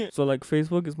Twitter. So like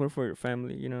Facebook is more for your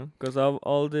family, you know, because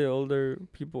all the older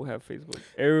people have Facebook.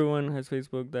 Everyone has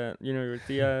Facebook. That you know, your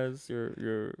tias,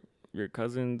 your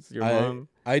cousins, your mom.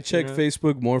 I check know?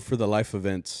 Facebook more for the life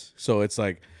events. So it's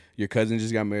like your cousin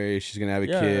just got married, she's gonna have a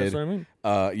Yeah, kid. that's what I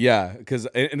mean. Yeah, because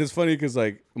and it's funny because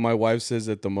like my wife says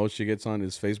that the most she gets on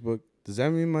is Facebook. Does that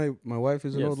mean my wife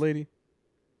is an Yes. old lady?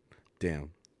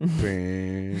 Damn.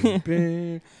 Bing,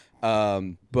 bing.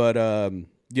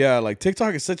 Yeah, like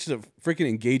TikTok is such a freaking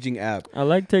engaging app. I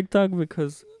like TikTok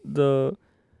because the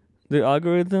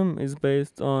algorithm is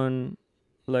based on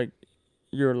like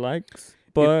your likes,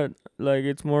 but like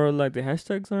it's more like the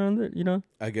hashtags around it, you know,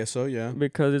 I guess so. Yeah.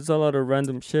 because it's a lot of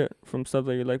random shit from stuff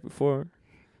that you liked before.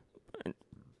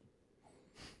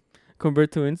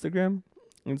 Compared to Instagram,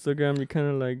 you kind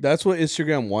of like That's what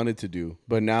Instagram wanted to do,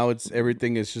 but now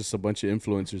everything is just a bunch of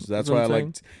influencers. That's what why I I'm like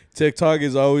saying. TikTok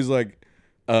is always like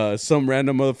some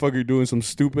random motherfucker doing some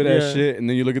stupid ass Yeah. shit, and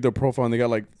then you look at their profile and they got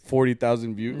like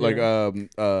 40,000 views, like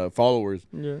followers.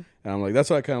 Yeah. And I'm like, that's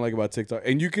what I kind of like about TikTok.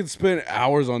 And you can spend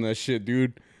hours on that shit,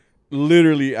 dude.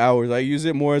 Literally hours. I use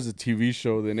it more as a TV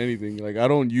show than anything. Like I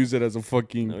don't use it as a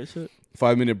fucking Oh shit.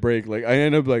 5-minute break. Like I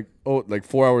end up like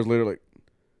 4 hours later, like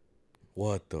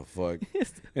what the fuck?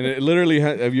 And it literally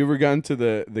have you ever gotten to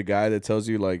the guy that tells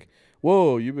you like,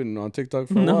 whoa, you've been on TikTok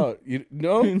for a No. while? You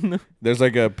no? No. There's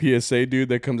like a PSA dude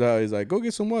that comes out. He's like, go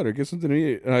get some water, get something to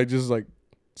eat, and I just like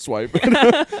swipe.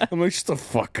 I'm like, shut the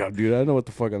fuck up, dude. I know what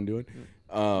the fuck I'm doing.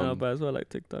 No, but that's why I like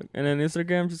TikTok. And then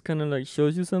Instagram just kind of like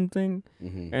shows you something,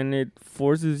 mhm. and it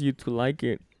forces you to like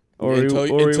it, until it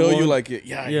you won't- like it,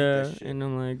 yeah, I hate yeah. that shit. And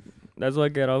I'm like, that's why I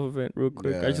get off of it real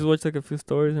quick. Yeah. I just watch like a few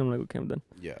stories. And I'm like, okay, I'm done.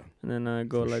 Yeah, And then I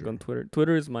go For like sure. on Twitter.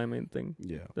 Twitter is my main thing.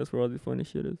 yeah. That's where all the funny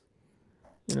shit is.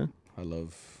 You know. I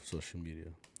love social media.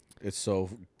 It's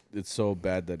so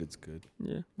bad that it's good.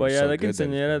 Yeah. But It's yeah, so that good that it's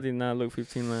quinceañera good. did not look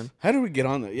 15, man. How did we get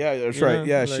on that? Yeah, that's You right. know,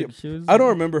 Yeah, like, she was, I don't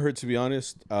remember her, to be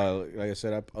honest. Like I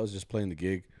said, I was just playing the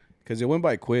gig because it went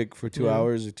by quick for 2 Yeah.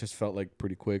 hours. It just felt like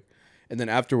pretty quick. And then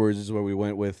afterwards is where we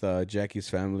went with Jackie's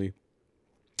family.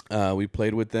 We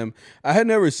played with them. I had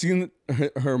never seen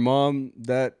her mom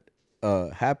that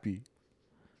happy.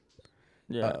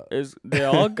 Yeah, it's they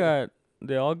all got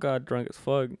drunk as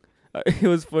fuck. It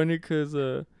was funny because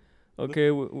okay,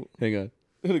 Hang on.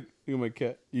 Look at my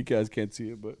cat. You guys can't see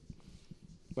it, but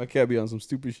my cat be on some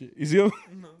stupid shit. You see him?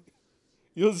 no,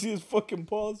 You don't see his fucking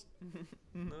paws?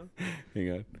 no,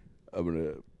 Hang on. I'm going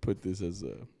to put this as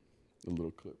a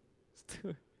little clip.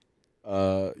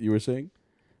 You were saying?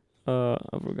 I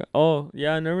forgot. Oh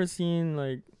yeah, I never seen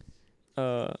like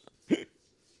cause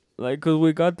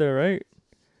we got there right,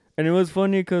 and it was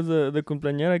funny cause the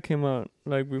cumpleañera came out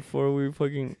like before we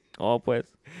fucking pues.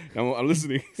 I'm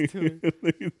listening.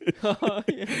 Oh,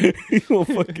 yeah. He won't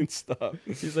fucking stop.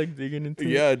 She's like digging into it.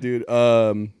 Yeah, dude.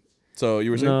 So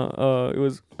you were saying? No, it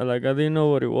was like I didn't know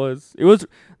what it was. It was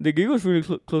the gig was really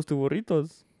close to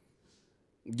Burritos.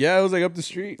 Yeah, it was like up the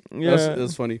street. Yeah.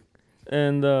 That's funny.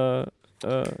 And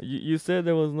you said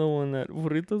there was no one at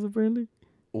Burritos apparently.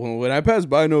 When I passed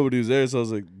by, nobody was there, so I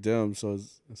was like, "Damn!" So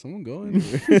is someone going?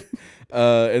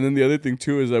 And then the other thing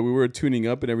too is that we were tuning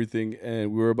up and everything,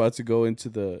 and we were about to go into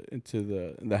the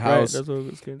house. Right, that's what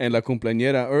it was. Kid. And la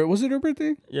cumpleañera, or was it her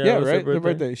birthday? Yeah, it was her right, her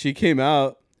birthday. birthday. She came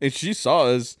out and she saw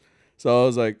us, so I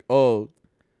was like, "Oh,"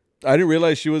 I didn't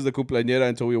realize she was the cumpleañera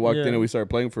until we walked in Yeah. and we started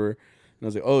playing for her, and I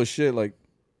was like, "Oh shit!" Like,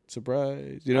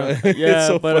 surprise, you know? Yeah, It's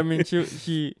so but I funny.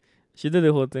 mean, she did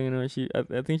the whole thing. You know,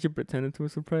 I think she pretended to be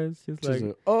surprised. She's She's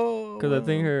like, "Oh," because I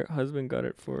think her husband got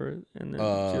it for her, and then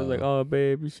she was like, "Oh,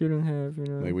 babe, you shouldn't have." You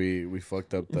know. like we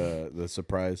fucked up the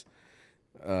surprise.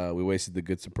 We wasted the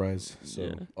good surprise. So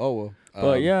Yeah. oh well.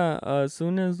 But yeah, as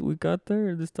soon as we got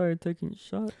there, they started taking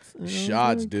shots. And I was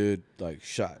shots, like, dude. Like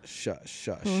shot.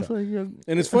 I was like, yeah.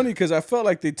 And it's funny because I felt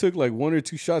like they took like 1 or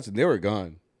 2 shots and they were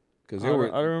gone. Because I they don't- were.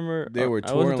 I don't remember. they were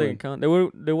I wasn't twirling. taking count.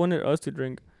 They wanted us to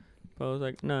drink, but I was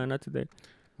like, nah, not today.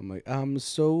 I'm like, I'm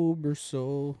sober,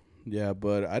 so yeah.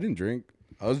 But I didn't drink.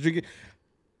 I was drinking.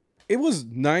 It was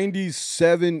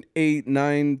 97, 8,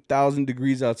 9,000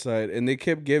 degrees outside, and they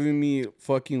kept giving me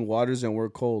fucking waters and we're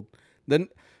cold. Then,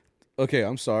 okay,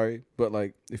 I'm sorry, but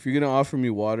like, if you're gonna offer me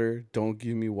water, don't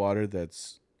give me water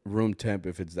that's room temp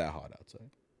if it's that hot outside.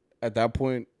 At that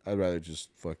point, I'd rather just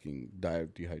fucking die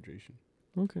of dehydration.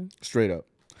 Okay. Straight up.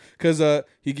 Because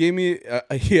he gave me,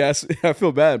 he asked, I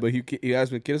feel bad, but he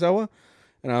asked me, ¿Quieres agua?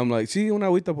 And I'm like, sí, una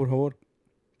agüita, por favor.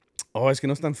 Oh, es que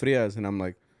no están frías. And I'm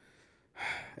like,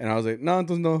 and I was like, no,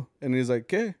 entonces no. And he's like,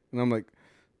 ¿qué? And I'm like,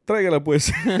 tráigala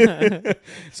pues.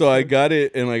 So I got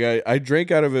it, and like I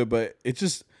drank out of it, but it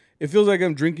feels like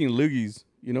I'm drinking loogies.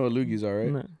 You know what loogies are,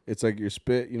 right? No. It's like your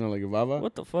spit, you know, like a vava.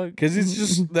 What the fuck? Because it's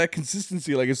just that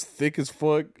consistency, like it's thick as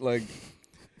fuck. Like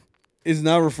it's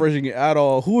not refreshing at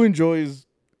all. Who enjoys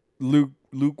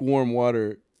lukewarm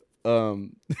water?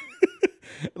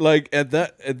 Like at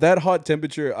that hot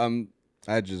temperature,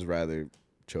 I'd just rather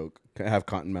choke, have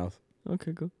cotton mouth.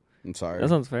 Okay, cool. I'm sorry. That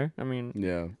sounds fair. I mean,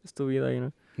 Yeah. still be that, you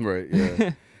know. Right.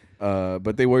 Yeah.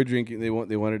 But they were drinking. They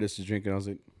wanted us to drink, and I was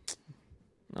like,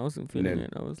 I wasn't feeling Nah.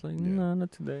 it. I was like, Yeah. nah,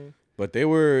 not today. but they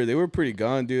were pretty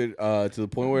gone, dude. To the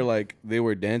point where like they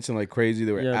were dancing like crazy.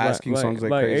 They were asking songs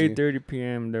like by crazy. 8:30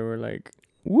 p.m. they were like,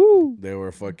 woo. They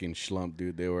were fucking slumped,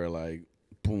 dude. They were like,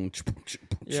 boom, boom,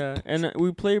 Yeah, and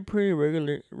we play pretty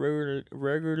regularly.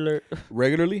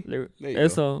 regularly. There you go.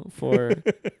 Eso for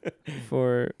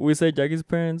we say Jackie's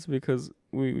parents because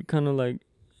we kind of like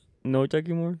know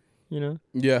Jackie more, you know.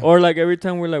 Yeah. Or like every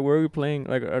time we're like, where are we playing?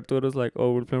 Like Arturo's like,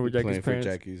 oh, we're playing with Jackie's Playing for parents.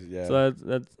 Jackie's, yeah. So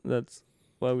that's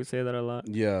why we say that a lot.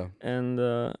 Yeah. And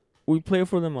we play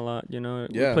for them a lot, you know.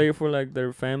 Yeah. We play for like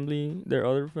their family, their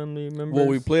other family members. Well,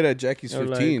 we played at Jackie's Or,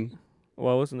 like- 15.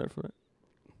 Well, I wasn't there for that.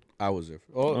 I was there.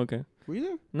 Oh, Okay. were you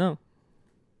there? No.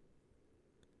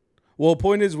 Well,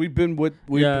 point is, we've been with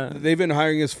Yeah. they've been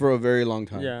hiring us for a very long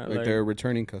time. Yeah, like like- they're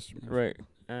returning customers. Right.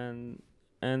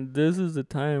 And this is the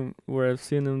time where I've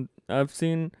seen them. I've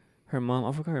seen her mom.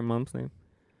 I forgot her mom's name.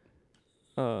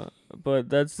 But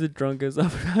that's the drunkest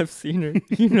I've seen her.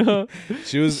 You know.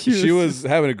 She was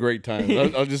having a great time.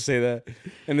 I'll just say that.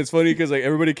 And it's funny because like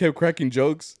everybody kept cracking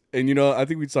jokes, and you know I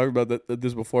think we talked about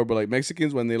this before, but like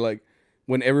Mexicans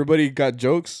when everybody got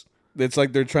jokes. It's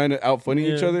like they're trying to out funny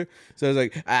each Yeah. other. So it's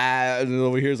like, and then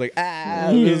over here is like,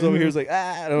 and this over here is like,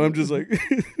 and I'm just like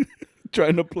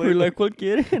trying to play. We're like, ¿cuál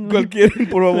quieren? ¿Cuál quieren,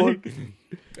 por favor?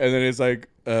 And then it's like,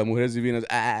 mujeres divinas,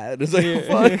 and it's like,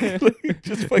 fuck, like,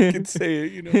 just fucking say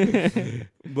it, you know?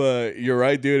 But you're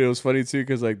right, dude. It was funny too,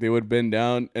 because like they would bend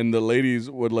down and the ladies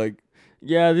would like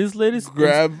Yeah, this lady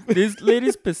grab. This lady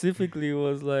specifically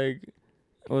was like,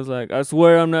 I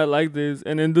swear I'm not like this,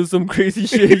 and then do some crazy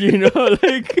shit, you know,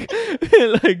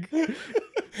 like,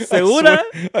 segura?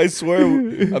 I swear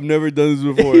I've never done this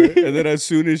before. And then as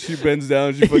soon as she bends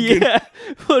down, she fucking Yeah,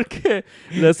 porque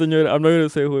la señora, I'm not gonna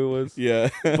say who it was, yeah.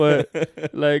 but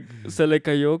like se le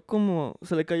cayó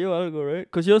algo, right?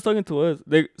 Because she was talking to us.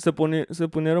 Se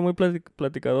ponieron muy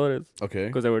platicadores Okay.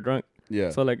 because they were drunk.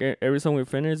 Yeah. So like every time we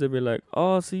finish, they'd be like,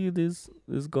 "Oh, see this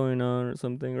going on" or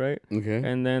something, right? Okay.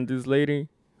 And then this lady,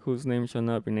 whose name shall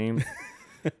not be named,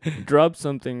 dropped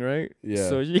something, right? Yeah.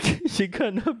 So she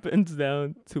kind of bends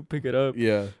down to pick it up,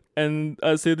 Yeah. and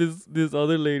I see this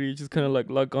other lady just kind of like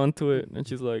lock onto it, and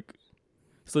she's like,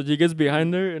 so she gets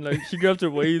behind her and like she grabs her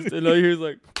waist, and all you hear is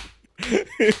like,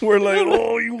 We're like,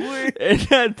 oh, you win. and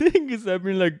that thing is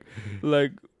happening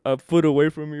like a foot away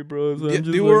from me, bro. So Yeah, I'm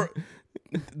just they like, were.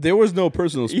 There was no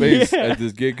personal space Yeah. at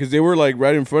this gig because they were like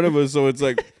right in front of us. So it's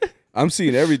like I'm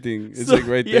seeing everything. It's So, like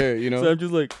right yeah. there, you know. So I'm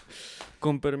just like,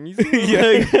 con permiso. Yeah.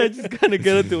 Like, I just kind of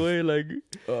get out the way, like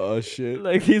Oh shit!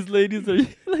 these ladies are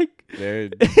like, There.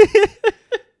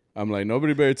 I'm like,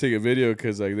 nobody better take a video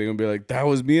because like they're gonna be like, that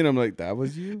was me, and I'm like, that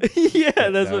was you. yeah,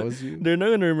 that's that what was you. they're not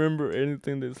gonna remember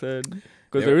anything they said because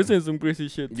They they were- were saying some crazy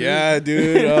shit. Too. Yeah,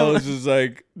 dude. I was just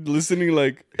like listening,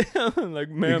 like, like,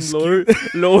 ma'am,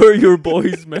 Excuse- lower your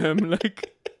voice, ma'am.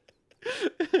 Like,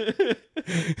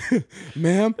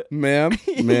 ma'am.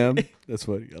 That's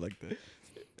funny. I like that.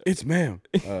 It's ma'am.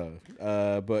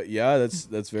 But yeah,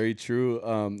 that's very true.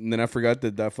 And then I forgot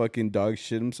that fucking dog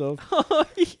shit himself.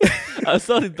 I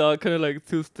saw the dog kind of like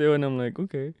too still, and I'm like,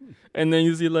 okay. And then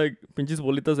you see like pinches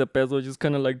bolitas de peso just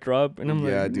kind of like drop, and I'm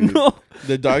Yeah, like, dude. no.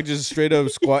 The dog just straight up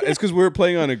squat. It's because we were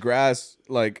playing on a grass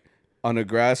like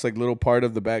little part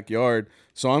of the backyard.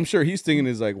 So I'm sure he's thinking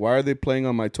is like, why are they playing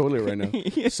on my toilet right now?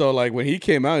 Yeah. So like when he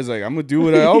came out, he's like, I'm gonna do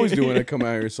what I always do when I come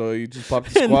out here. So he just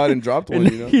popped the squat and dropped one.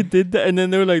 And You know. he did that, and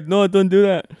then they were like, no, don't do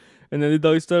that. And then the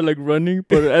dog started like running,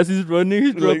 but as he's running,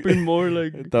 he's Like- dropping more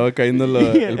like. Estaba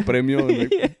cayendo Yeah. el premio.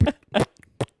 And like,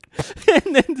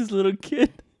 And then this little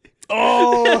kid.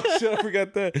 oh shit! I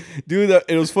forgot that, dude.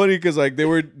 It was funny because like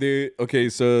okay.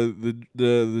 So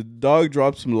the dog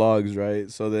dropped some logs, right?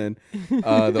 So then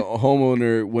the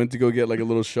homeowner went to go get like a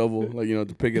little shovel, like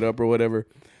to pick it up or whatever.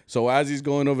 So as he's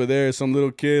going over there, some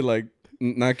little kid like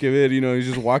not que ver, he's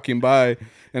just walking by,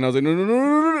 and I was like,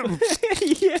 no.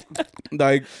 Yeah.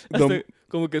 Like Hasta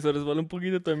como que se resbaló un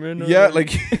poquito también. ¿No? yeah, like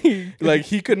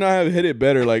he could not have hit it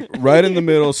better. Like right in the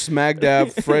middle, smack dab,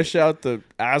 fresh out the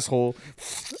asshole.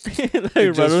 like just-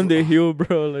 right on the heel,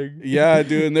 bro. Like Yeah,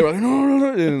 dude. And they were like,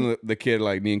 no. And the kid,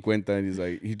 like, ni en cuenta. And he's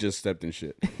like, he just stepped in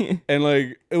shit. And,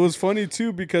 like, it was funny,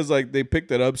 too, because, like, they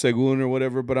picked it up, Segun or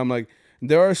whatever. But I'm like,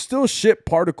 there are still shit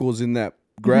particles in that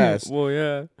grass. Well,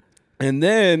 yeah. And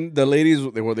then the ladies,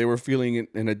 they were feeling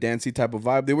in a dancey type of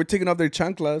vibe. They were taking off their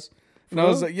chanclas. And I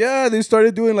was like, yeah, they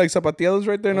started doing, like, zapateados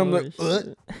right there. And I'm Oh, like,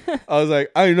 shit. I was like,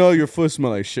 I know your foot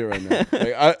smell like shit right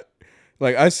now.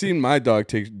 I seen my dog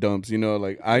take dumps,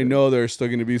 like I know there's still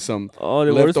gonna be some Oh,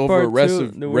 the worst leftover part too.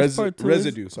 The worst part too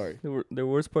residue. Is, Sorry. the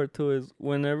worst part too is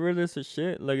whenever there's a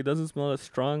shit, like it doesn't smell as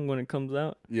strong when it comes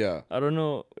out. Yeah. I don't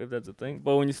know if that's a thing,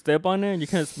 but when you step on it, and you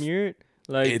kind of smear it.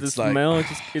 Like the It's like, smell,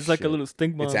 it's like a shit. little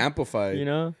stink bomb. It's amplified. You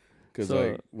know? Because So,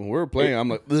 like when we were playing, I'm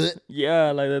like, "Bleh."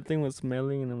 Yeah, like that thing was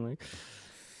smelling, and I'm like,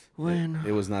 when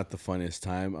It was not the funniest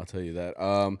time. I'll tell you that.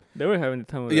 they were having the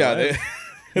time of Yeah, their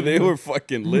they they were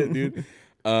fucking lit, dude.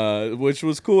 Which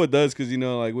was cool. It does because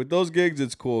like with those gigs,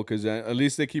 it's cool because at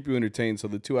least they keep you entertained. So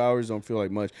the 2 hours don't feel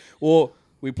like much. Well,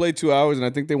 we played 2 hours, and I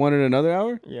think they wanted another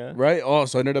hour. Yeah. Right. Oh,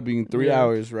 so it ended up being 3 Yeah.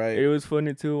 hours. Right. It was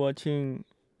funny too watching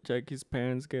check his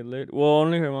parents get lit. Well,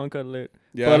 only her mom got lit.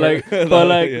 Yeah, But like,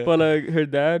 yeah. but like her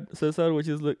dad Cesar, which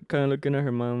is kind of looking at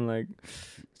her mom like,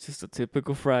 it's just a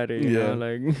typical Friday, you know,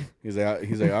 like. He's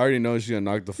like, I already know she's gonna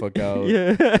knock the fuck out.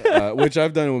 Yeah. Which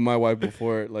I've done it with my wife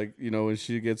before. Like, you know, when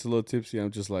she gets a little tipsy,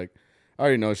 I'm just like, I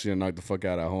already know she's gonna knock the fuck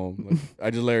out at home. Like, I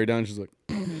just lay her down. She's like,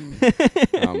 and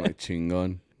I'm like,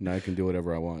 chingon. Now I can do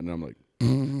whatever I want. And I'm like,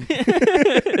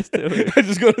 I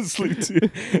just go to sleep too.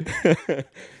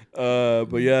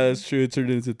 But yeah, that's true. It turned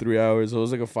into 3 hours. So it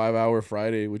was like a 5-hour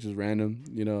Friday, which is random,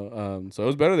 you know. So it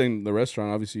was better than the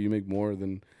restaurant. Obviously, you make more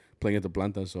than playing at the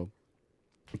Planta. So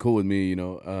cool with me, you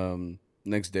know.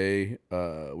 Next day,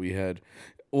 we had.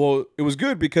 Well, it was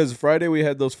good because Friday we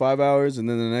had those 5 hours, and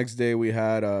then the next day we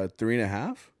had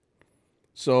 3.5.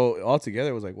 So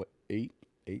altogether it was like what, eight,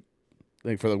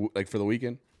 like for the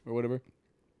weekend or whatever.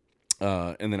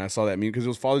 And then I saw that meme because it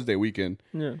was Father's Day weekend.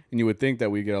 Yeah. And you would think that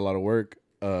we get a lot of work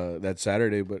that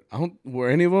Saturday, but were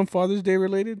any of them Father's Day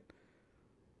related?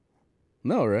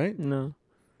 No, right? No.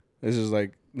 It's just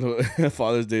like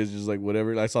Father's Day is just like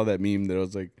whatever. I saw that meme that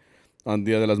was like on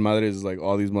Dia de las Madres is like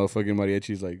all these motherfucking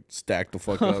mariachis like stacked the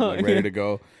fuck up, like ready to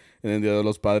go. And then Dia de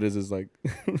los Padres is like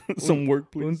some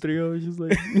work, please. Un trio is just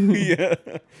like yeah.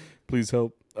 Please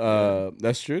help.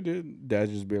 That's true, dude. Dad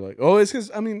just be like, oh, it's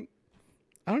because, I mean,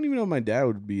 I don't even know if my dad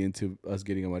would be into us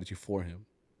getting a mariachi for him.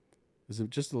 Is it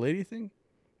just a lady thing?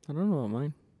 I don't know about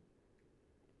mine.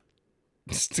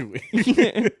 It's too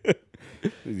weird.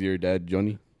 Is your dad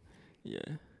Johnny? Yeah.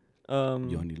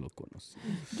 Johnny lo conocí.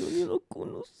 Johnny lo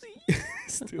conocí.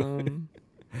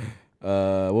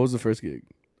 What was the first gig?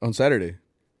 On Saturday.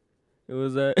 It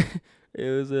was el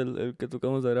que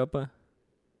tocamos de Arapa.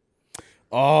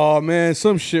 Oh man,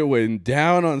 some shit went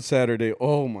down on Saturday.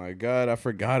 Oh my god, I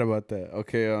forgot about that.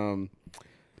 Okay,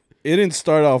 it didn't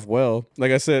start off well.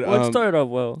 Like I said, Well, it started off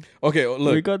well. Okay,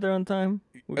 look, we got there on time.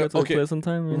 We got to the place on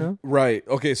time, you know. Right.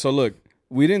 Okay, so look,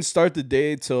 we didn't start the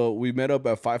day till we met up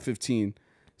at 5:15.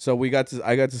 So I got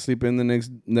to sleep in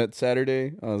that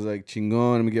Saturday. I was like,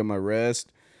 chingon, I'm gonna get my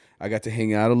rest. I got to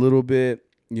hang out a little bit.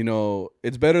 You know,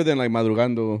 it's better than like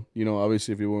madrugando. You know,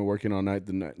 obviously if you weren't working all night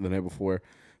the night before.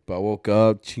 But I woke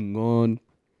up, chingon,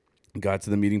 got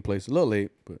to the meeting place a little late,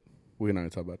 but we're not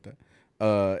gonna talk about that.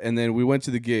 And then we went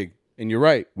to the gig, and you're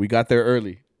right, we got there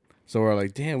early. So we're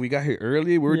like, damn, we got here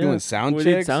early. We were doing sound checks.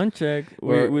 We did sound check.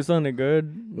 We sounded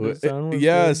good. The sound was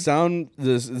good.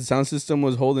 The sound system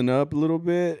was holding up a little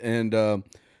bit, and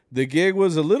the gig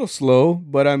was a little slow,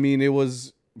 but I mean, it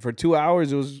was for 2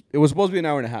 hours. It was supposed to be an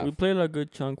hour and a half. We played a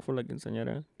good chunk for like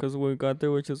quinceañera, because we got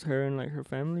there with just her and like her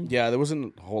family. Yeah, there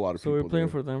wasn't a whole lot of people. So we were playing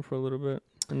there for them for a little bit,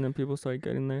 and then people started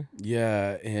getting there.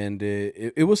 Yeah, and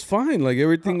it was fine. Like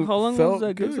everything. How long felt was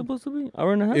that gig supposed to be?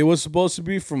 Hour and a half. It was supposed to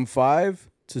be from 5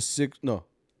 to 6. No,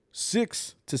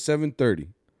 6 to 7:30.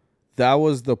 That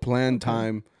was the planned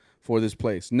time for this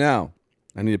place. Now,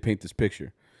 I need to paint this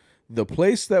picture. The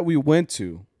place that we went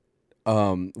to,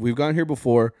 we've gone here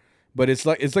before, but it's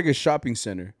like a shopping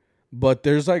center. But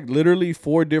there's like literally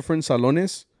 4 different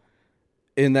salones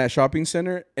in that shopping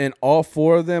center, and all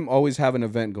 4 of them always have an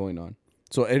event going on.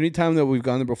 So anytime that we've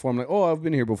gone there before, I'm like, oh, I've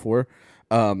been here before.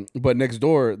 But next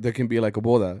door there can be like a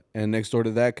boda, and next door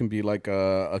to that can be like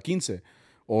a quince.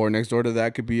 Or next door to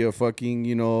that could be a fucking,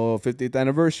 50th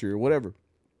anniversary or whatever.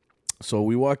 So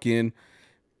we walk in.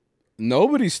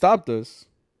 Nobody stopped us.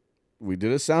 We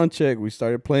did a sound check. We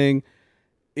started playing.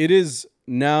 It is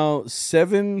now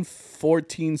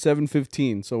 7:14,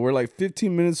 7:15. So we're like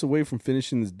 15 minutes away from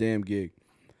finishing this damn gig.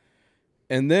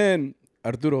 And then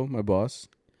Arturo, my boss.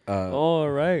 All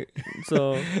right.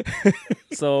 So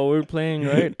we're playing,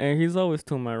 right? And he's always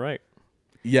to my right.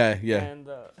 Yeah.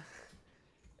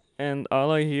 And all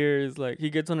I hear is like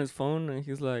he gets on his phone and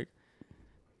he's like,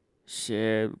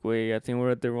 "Shit, wait, I think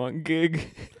we're at the wrong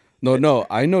gig." No,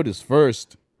 I noticed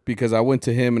first because I went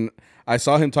to him and I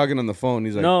saw him talking on the phone.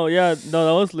 He's like, no, that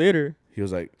was later. He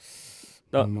was like,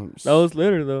 that was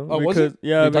later though. Oh, was it?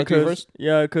 Yeah, Did he talk to you first?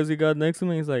 Yeah, because he got next to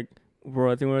me. He's like,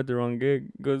 "Bro, I think we're at the wrong gig."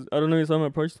 Because I don't know, he saw him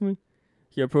approach me.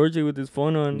 He approached me with his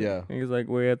phone on. Yeah. And he's like,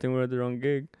 "Wait, I think we're at the wrong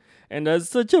gig," and that's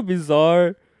such a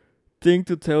bizarre thing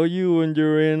to tell you when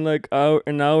you're in like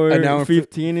an hour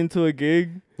 15 into a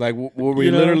gig. Like we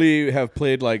literally have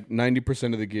played like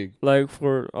 90% of the gig. Like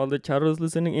for all the chattos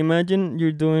listening, imagine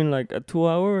you're doing like a 2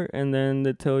 hour and then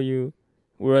they tell you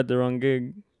we're at the wrong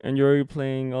gig and you're already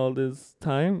playing all this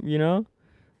time,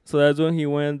 So that's when he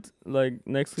went like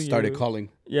next to you. Started calling.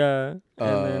 Yeah.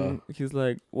 And then he's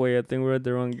like, "Wait, I think we're at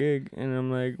the wrong gig." And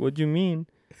I'm like, "What do you mean?"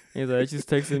 He's like, just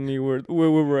texted me where we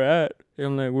were at. And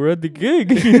I'm like, "We're at the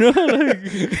gig," like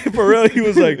for real. He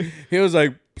was like,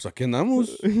 "Pues aquí andamos."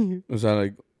 I was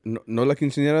like, no la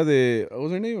quinceañera de, what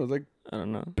was her name? It was like I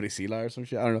don't know. Priscilla or some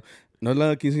shit. I don't know. No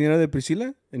la quinceañera de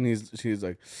Priscilla? And she's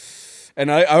like,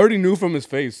 and I already knew from his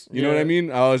face. You know what I Yeah.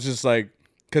 mean? I was just like,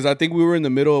 because I think we were in the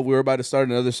middle. We were about to start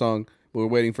another song. We were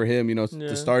waiting for him, Yeah.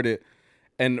 to start it.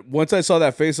 And once I saw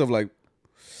that face of like,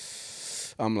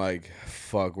 I'm like,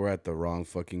 fuck, we're at the wrong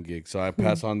fucking gig. So I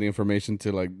pass on the information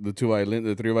to like the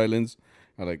three violins.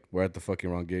 I'm like, we're at the fucking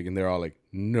wrong gig. And they're all like,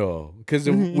 no. Because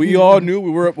we all knew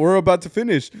we're about to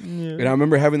finish. Yeah. And I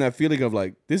remember having that feeling of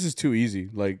like, this is too easy.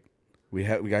 Like, we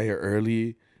got here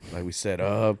early. Like, we set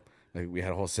up. Like, we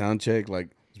had a whole sound check. Like,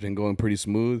 it's been going pretty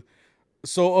smooth.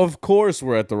 So, of course,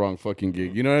 we're at the wrong fucking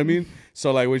gig. You know what I mean?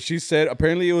 So, like, when she said,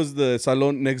 apparently it was the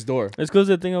salon next door. It's because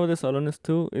the thing about the salones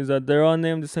too is that they're all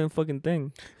named the same fucking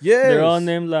thing. Yes. They're all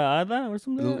named La Hada or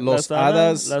something. Los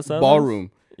Las Hadas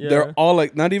Ballroom. Yeah. They're all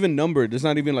like not even numbered. There's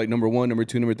not even like number 1, number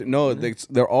 2, number 3. No,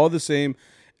 they're all the same.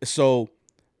 So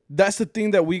that's the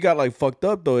thing that we got like fucked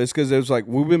up though. Is because it was like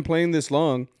we've been playing this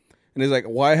long, and it's like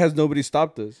why has nobody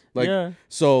stopped us? Like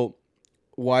so,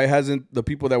 why hasn't the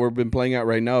people that we've been playing at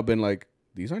right now been like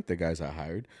these aren't the guys I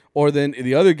hired? Or then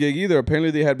the other gig either.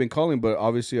 Apparently they had been calling, but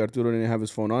obviously Arturo didn't have his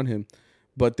phone on him.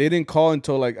 But they didn't call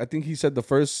until like I think he said the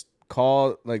first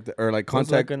call or like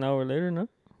contact like an hour later, no?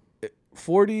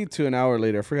 40 to an hour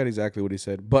later. I forgot exactly what he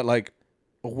said, but like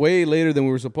way later than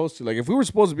we were supposed to. Like if we were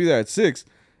supposed to be there at 6,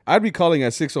 I'd be calling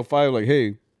at 6:05 like,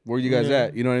 hey, where you guys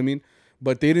at? You know what I mean?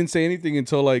 But they didn't say anything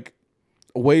until like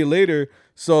way later.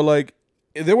 So like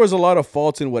there was a lot of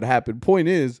faults in what happened. Point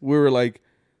is, we were like,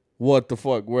 what the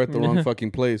fuck? We're at the wrong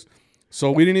fucking place. So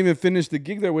we didn't even finish the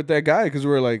gig there with that guy because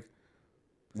we were like,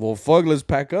 well, fuck, let's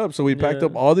pack up. So we packed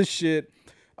up all this shit.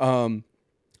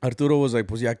 Arturo was like,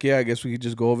 pues ya que, I guess we could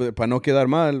just go over there. Para no quedar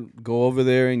mal, go over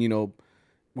there. And,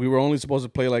 we were only supposed to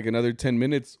play like another 10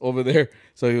 minutes over there.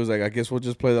 So he was like, I guess we'll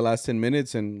just play the last 10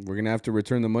 minutes and we're going to have to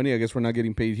return the money. I guess we're not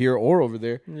getting paid here or over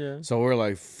there. Yeah. So we're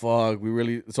like, fuck,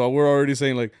 so we're already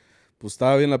saying like, pues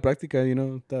estaba bien la práctica,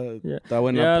 Está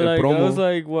buena el like, promo. I was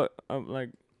like, what? I'm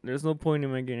like, there's no point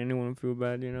in making anyone feel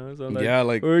bad, So like,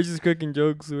 like we were just cracking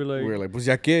jokes. We were like, pues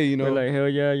ya que, We're like, hell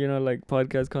yeah, like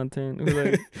podcast content.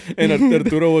 We're like, and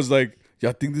Arturo was like,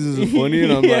 y'all think this is funny?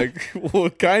 And I'm like, well,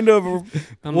 kind of.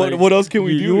 What else can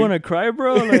we do? You want to cry,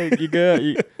 bro? Like, you got,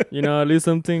 at least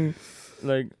something,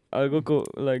 like,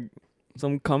 like,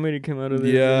 some comedy came out of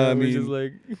this. Yeah, I mean, just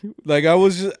like I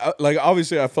was just like,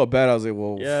 obviously I felt bad. I was like,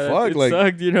 well, fuck, it like,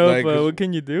 sucked, like, but what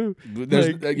can you do?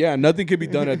 There's, nothing can be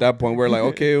done at that point. We're like,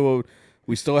 okay, well,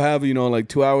 we still have, like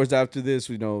 2 hours after this,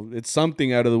 it's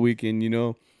something out of the weekend,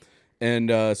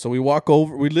 And so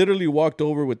we literally walked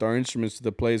over with our instruments to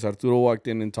the place. Arturo walked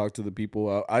in and talked to the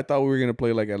people. I thought we were going to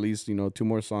play like at least, 2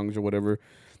 more songs or whatever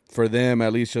for them,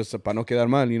 at least just para no quedar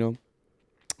mal,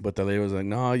 But the lady was like,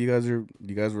 no, you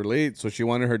guys were late. So she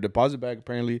wanted her deposit back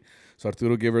apparently. So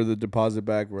Arturo gave her the deposit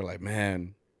back. We're like,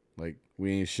 man, like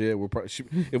we ain't shit.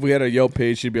 If we had a Yelp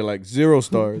page, she'd be like 0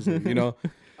 stars,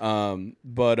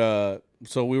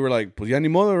 So we were like, pues ya ni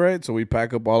modo, right? So we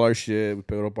pack up all our shit. We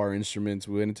picked up our instruments.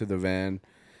 We went into the van.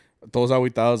 Todos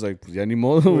agüitados, like, pues ya ni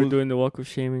modo. We were doing the walk of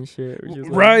shame and shit.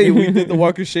 Right. We did the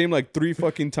walk of shame like 3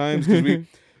 fucking times because we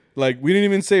didn't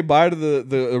even say bye to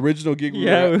the original gig.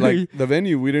 Like the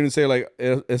venue. We didn't say like,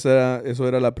 eso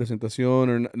era la presentación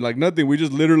or like nothing. We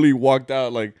just literally walked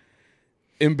out like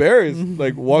embarrassed,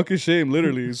 like walk of shame,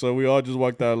 literally. So we all just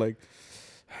walked out like,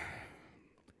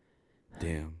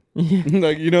 damn.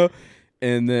 Like,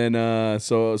 And then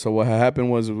so what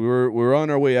happened was we were on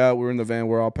our way out. We were in the van.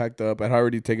 We're all packed up. I'd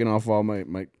already taken off all my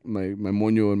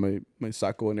moño and my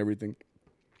saco and everything.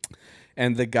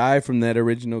 And the guy from that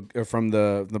from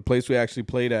the place we actually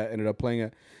played at, ended up playing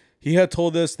at, he had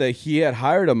told us that he had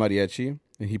hired a mariachi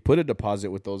and he put a deposit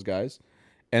with those guys,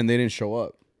 and they didn't show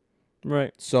up.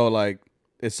 Right. So like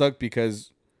it sucked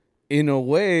because in a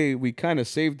way we kind of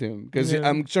saved him because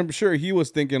I'm sure he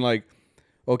was thinking like,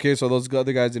 okay, so those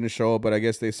other guys didn't show up, but I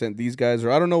guess they sent these guys,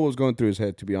 or I don't know what was going through his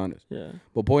head, to be honest. Yeah.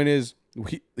 But point is,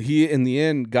 he in the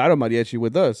end got a mariachi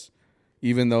with us,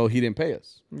 even though he didn't pay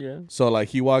us. Yeah. So like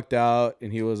he walked out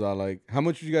and he was all like, "How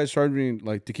much did you guys charge me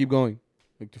like to keep going,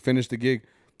 like to finish the gig?"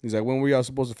 He's like, "When were y'all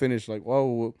supposed to finish?" Like,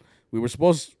 "Well, we were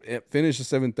supposed to finish at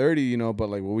 7:30, but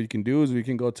like what we can do is we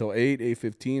can go till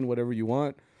 8:15, whatever you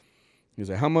want." He's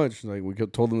like, "How much?" Like we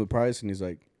told him the price, and he's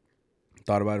like,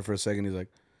 thought about it for a second. He's like,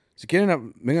 si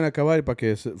quieren, vengan a acabar para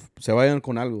que se vayan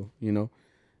con algo, And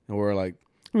we're like,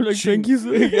 thank you,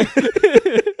 sir.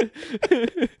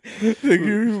 With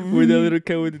that little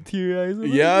cat with the tear eyes.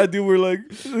 Yeah, dude, we're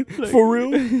like for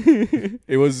real.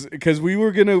 It was because we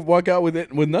were gonna walk out with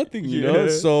it with nothing, you know.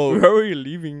 So we're already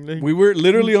leaving. Like we were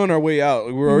literally on our way out.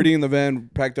 We were already in the van,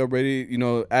 packed up, ready. You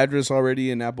know, address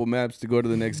already in Apple Maps to go to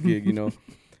the next gig. You know,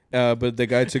 but the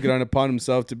guy took it on upon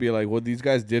himself to be like, "Well, these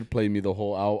guys did play me the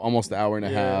whole hour, almost an hour and a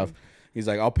half." He's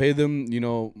like, "I'll pay them, you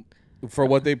know, for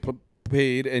what they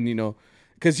paid," and you know,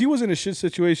 because he was in a shit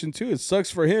situation too. It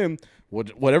sucks for him.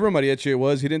 Whatever mariachi it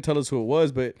was, he didn't tell us who it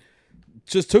was, but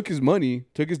just took his money,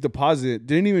 took his deposit,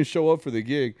 didn't even show up for the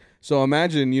gig. So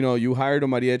imagine, you know, you hired a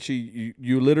mariachi,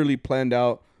 you literally planned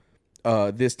out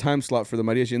this time slot for the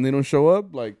mariachi, and they don't show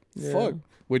up. Like fuck,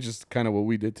 which is kind of what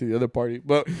we did to the other party.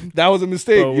 But that was a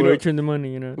mistake. But we returned the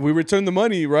money, you know. We returned the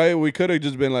money, right? We could have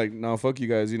just been like, no, fuck you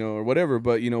guys, you know, or whatever.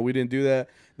 But you know, we didn't do that.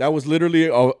 That was literally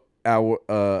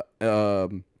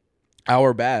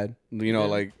our bad, you know,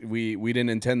 like we didn't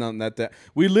intend on that.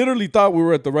 We literally thought we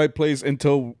were at the right place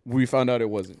until we found out it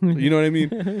wasn't. You know what I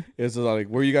mean? It's like,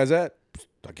 where you guys at?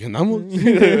 Aquí andamos.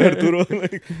 Arturo,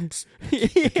 like,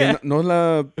 no es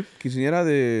la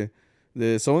quinceañera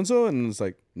de so and so, and it's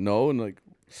like no, and like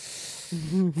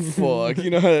fuck, you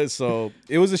know. So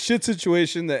it was a shit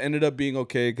situation that ended up being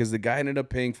okay because the guy ended up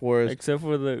paying for us, except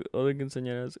for the other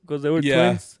quinceañeras, because they were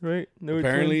twins, right? They were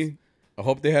apparently. Twins. I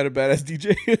hope they had a badass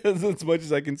DJ. That's as much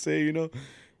as I can say, you know.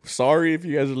 Sorry if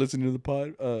you guys are listening to the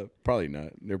pod. Probably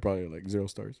not. They're probably like 0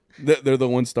 stars. They're the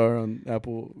 1 star on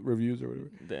Apple reviews or whatever.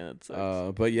 Damn, that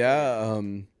sucks. But yeah,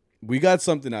 we got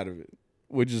something out of it,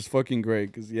 which is fucking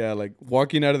great. Cause yeah, like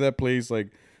walking out of that place, like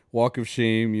walk of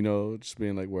shame, you know, just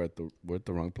being like we're at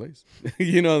the wrong place.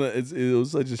 You know, it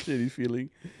was such a shitty feeling.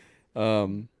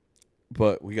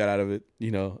 But we got out of it,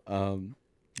 you know.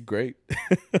 Great.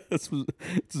 That's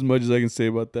as much as I can say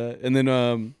about that. And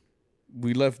then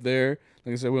we left there.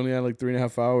 Like I said, we only had like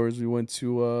 3.5 hours. We went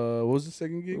to what was the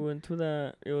second gig? We went to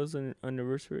that. It was an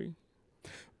anniversary.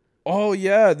 Oh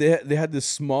yeah, they had the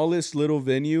smallest little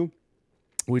venue,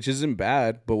 which isn't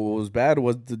bad. But what was bad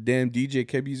was the damn DJ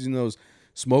kept using those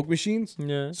smoke machines.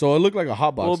 Yeah. So it looked like a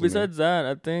hot box. Well, besides that,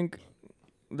 I think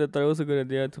that was a good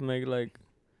idea to make like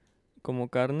como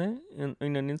carne in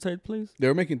an inside place. They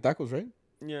were making tacos, right?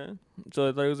 Yeah, so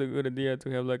I thought it was a good idea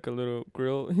to have like a little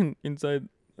grill inside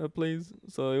a place,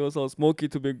 so it was all smoky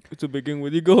to begin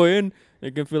with. You go in,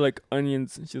 you can feel like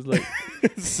onions. She's like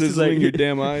sizzling your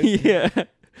damn eyes. Yeah,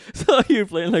 so you're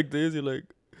playing like this. You're like,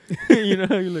 you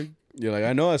know, you're like,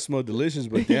 I know I smell delicious,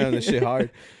 but damn, that shit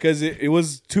hard because it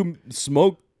was two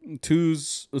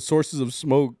sources of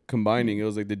smoke combining. It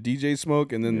was like the DJ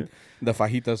smoke and then the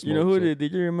fajita smoke. You know who the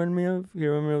DJ reminded me of? He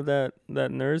reminded me of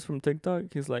that nurse from TikTok.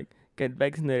 He's like, get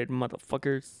vaccinated,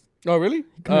 motherfuckers. Oh, really?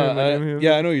 Yeah,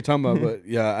 I know what you're talking about, but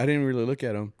yeah, I didn't really look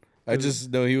at him. I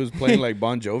just know he was playing like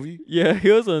Bon Jovi. Yeah,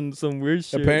 he was on some weird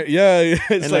shit. Yeah.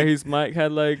 And like his mic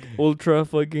had like ultra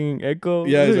fucking echo.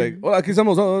 Yeah, he's like, oh, aquí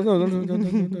estamos.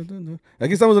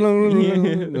 Aquí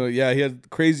estamos. Yeah, he had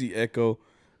crazy echo.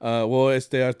 Well,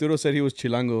 Arturo said he was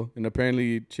Chilango, and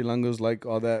apparently Chilangos like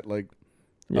all that like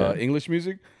English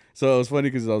music. So it was funny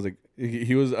because I was like,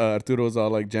 he was Arturo was all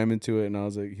like jamming to it, and I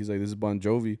was like, he's like, this is Bon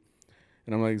Jovi,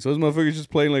 and I'm like, so this motherfucker's just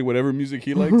playing like whatever music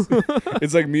he likes.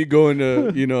 It's like me going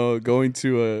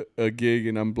to a gig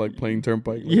and I'm like playing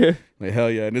Turnpike. Like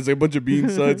hell yeah, and it's like a bunch of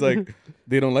beans, so it's like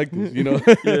they don't like this, you know.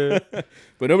 Yeah.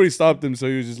 But nobody stopped him, so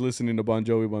he was just listening to Bon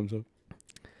Jovi by himself.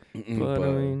 But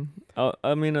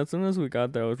I mean, as soon as we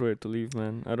got there, I was ready to leave,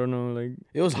 man. I don't know, like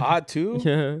it was hot too.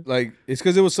 Yeah, like it's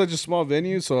because it was such a small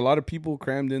venue, so a lot of people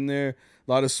crammed in there,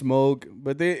 a lot of smoke.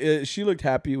 But she looked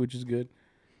happy, which is good.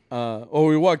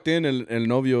 We walked in and El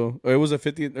Novio, or it was a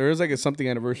 50th, or it was like a something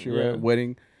anniversary, right?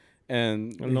 Wedding,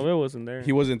 and El Novio wasn't there.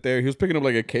 He wasn't there. He was picking up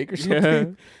like a cake or something. Yeah.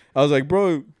 I was like,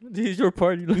 bro, this is your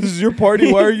party. This is your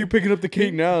party. Why are you picking up the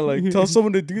cake now? Like, tell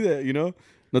someone to do that, you know?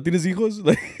 ¿No tienes hijos?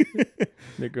 Like,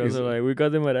 the girls are like, we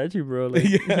got the mariachi, bro. Like,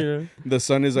 yeah. You know? The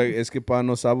son is like, es que pa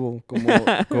no sabo cómo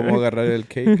agarrar el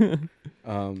cake.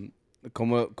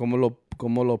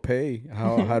 ¿Cómo lo pay?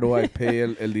 How do I pay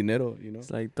el dinero? You know? It's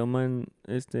like toman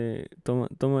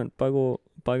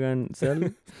pagan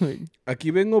cel.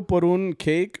 Aquí vengo por un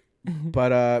cake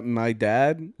para my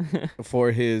dad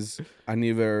for his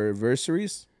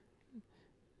anniversaries.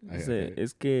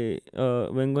 Es que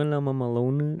vengo en la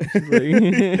mamalona.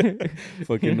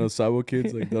 Fucking no sabo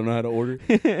kids, like don't know how to order.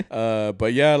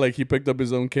 But yeah, like he picked up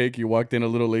his own cake. He walked in a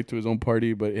little late to his own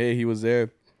party, but hey, he was there.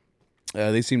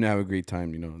 They seem to have a great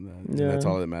time, you know. That's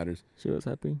all that matters. She was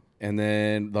happy. And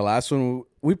then the last one,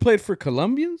 we played for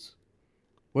Colombians.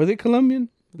 Were they Colombian?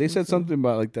 They said something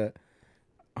about like that.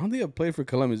 I don't think I played for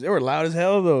Colombians. They were loud as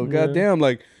hell though. Yeah. Goddamn,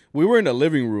 like we were in a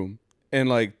living room, and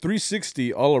like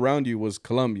 360 all around you was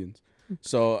Colombians.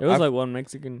 So It was like one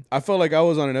Mexican. I felt like I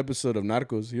was on an episode of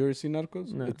Narcos. You ever seen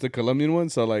Narcos? No. It's the Colombian one.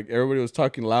 So like everybody was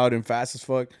talking loud and fast as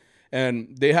fuck.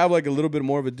 And they have like a little bit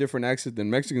more of a different accent than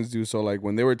Mexicans do. So like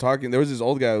when they were talking, there was this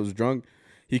old guy who was drunk.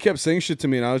 He kept saying shit to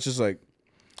me, and I was just like,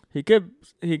 He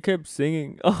kept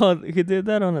singing. Oh, he did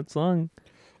that on a song,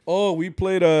 "Oh, we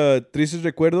played Tristes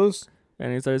Recuerdos."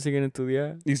 and he started singing it to the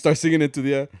air. He starts singing it to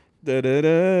the da da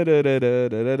da da da da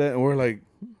da da, and we're like,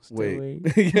 wait.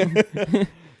 Yeah.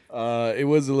 It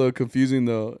was a little confusing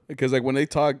though, because like when they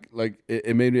talk, like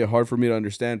it made it hard for me to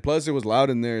understand. Plus, it was loud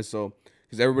in there, so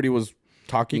because everybody was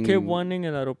talking. He kept wanting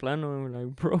El Aeroplano, and we're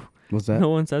like, bro, What's that? no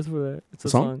one says for that. It's a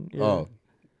song. Yeah. Oh,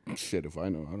 shit! If I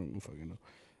know, I don't know if I can know.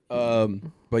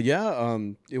 But yeah,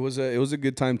 it was a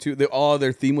good time too.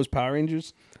 Their theme was Power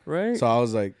Rangers, Right? so I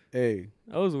was like, hey.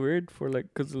 That was weird for like,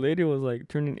 cause the lady was like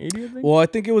turning 80, I think. Well, I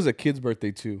think it was a kid's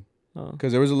birthday too, Oh,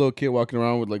 because there was a little kid walking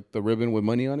around with like the ribbon with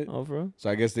money on it. oh, bro. So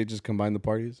I guess they just combined the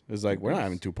parties. It's like we're not Nice.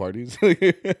 having two parties,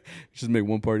 just make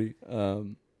one party.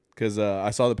 Because I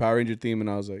saw the Power Ranger theme and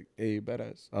I was like, hey,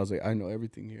 badass. I was like, I know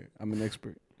everything here. I'm an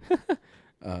expert.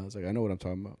 I was like, I know what I'm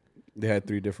talking about. They had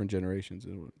 3 different generations.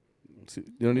 You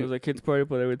don't It was a kids party,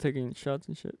 but they were taking shots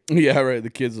and shit. Yeah, right. The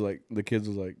kids was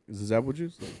like, is this apple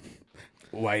juice? Like,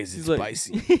 why is it He's like-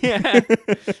 spicy? Yeah.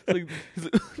 he's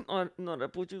like, oh, not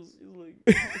apple juice. He's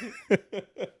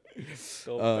like,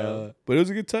 so bad. But it was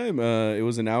a good time. It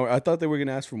was an hour. I thought they were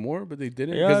gonna ask for more, but they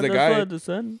didn't. Yeah, Because that's what I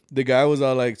said. the guy was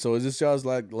all like, so is this y'all's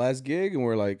like last gig? And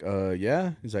we're like,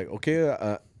 yeah. He's like,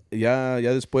 okay, yeah,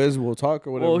 después we'll talk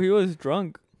or whatever. Well, he was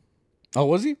drunk Oh,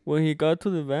 was he? when he got to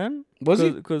the van. Was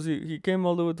he? Because he came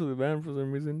all the way to the van for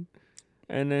some reason.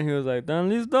 And then he was like, Dan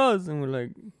listos. And we're like,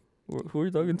 who are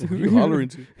you talking to? Who you hollering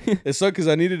to? It sucked because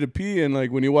I needed to pee, and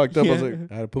like when he walked up, I was Yeah.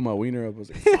 like, I had to put my wiener up. I was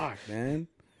like, fuck, man.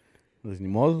 I was like, ni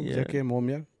modo, Yeah. ya que, mom,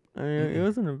 ya. I mean, it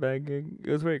wasn't a bad gig.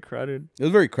 It was very crowded. It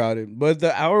was very crowded, but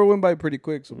the hour went by pretty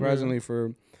quick, surprisingly,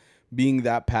 for being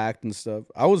that packed and stuff.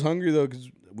 I was hungry though because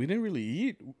we didn't really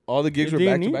eat. All the gigs You were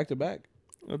back didn't to eat? back to back.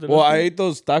 What the Well, rest I of- ate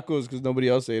those tacos because nobody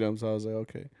else ate them, so I was like,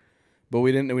 okay. But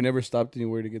we never stopped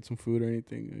anywhere to get some food or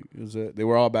anything. It was they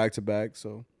were all back to back,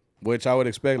 so which I would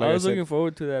expect. Like I I, was said, looking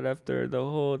forward to that after the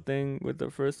whole thing with the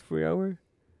first free hour.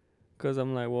 Because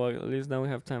I'm like, well, at least now we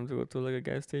have time to go to like a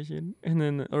gas station. And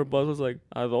then our boss was like,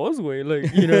 "A dos, way."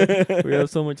 Like, you know, we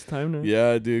have so much time now.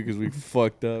 yeah, dude, because we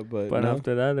fucked up. But no.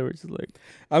 After that, they were just like,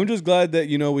 I'm just glad that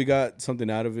we got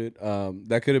something out of it.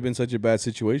 That could have been such a bad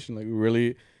situation. Like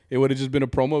it would have just been a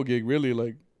promo gig. Really,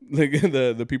 like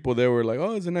the people there were like,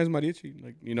 oh, it's a nice mariachi,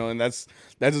 like and that's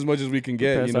as much as we can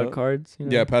get. pass out cards. You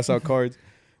know? Yeah, pass out cards.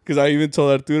 Because I even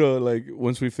told Arturo, like,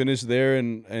 once we finished there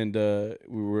and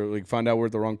we were like found out we're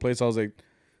at the wrong place, I was like,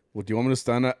 well, do you want me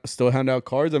to still hand out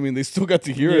cards? I mean, they still got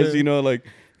to hear us, Yeah. like,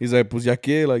 he's like, pues ya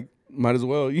que, like, might as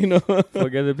well,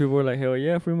 Forget that people were like, hell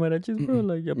yeah, free mariachis, bro.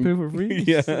 Like, you pay for free. It's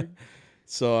Yeah. just like,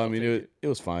 So I mean, it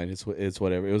was fine. It's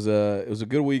whatever. It was a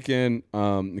good weekend.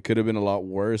 It could have been a lot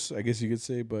worse, I guess you could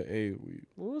say. But hey,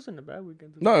 well, it wasn't a bad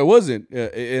weekend. no, it wasn't.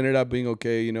 It ended up being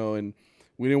okay, and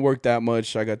we didn't work that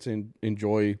much. I got to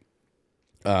enjoy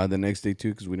the next day too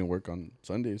because we didn't work on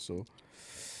Sunday. So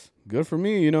good for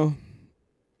me,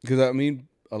 because I mean,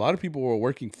 a lot of people were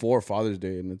working for Father's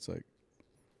Day, and it's like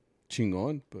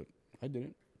chingon, but I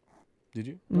didn't. Did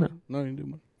you? No. I didn't do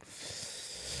much.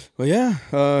 But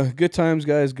yeah, good times,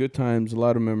 guys. Good times. A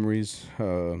lot of memories.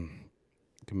 Que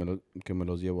me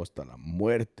los llevo hasta la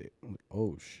muerte.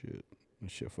 Oh shit,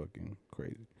 that shit fucking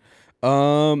crazy.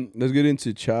 Let's get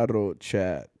into Charro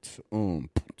chat.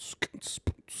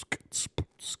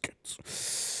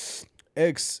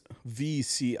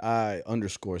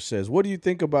 XVCI_ says, what do you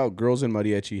think about girls in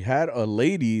mariachi? Had a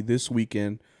lady this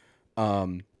weekend,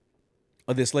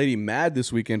 this lady mad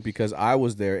this weekend because I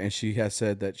was there and she has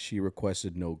said that she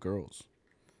requested no girls.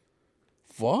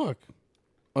 Fuck.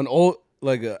 An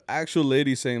actual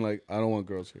lady saying like, I don't want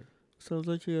girls here. Sounds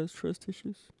like she has trust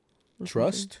issues. or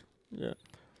Trust? something. Yeah.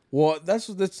 Well, that's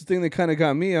the thing that kind of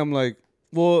got me. I'm like,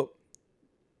 well,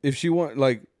 if she want,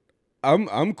 like,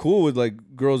 I'm cool with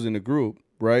like girls in a group,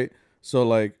 right? So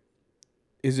like,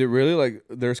 is it really like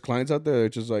there's clients out there that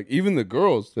just like even the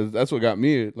girls? That's what got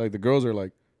me. Like the girls are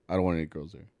like, I don't want any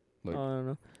girls there. Like, I don't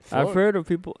know. fuck. I've heard of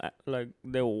people like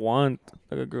they want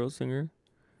like a girl singer.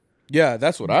 Yeah,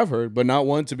 that's what I've heard, but not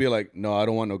one to be like, no, I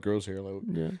don't want no girls here. Like,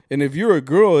 Yeah. and if you're a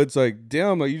girl, it's like,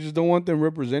 damn, like you just don't want them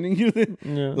representing you. Then?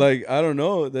 Yeah. Like, I don't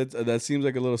know. That seems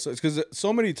like a little because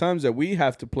so many times that we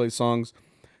have to play songs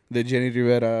that Jenny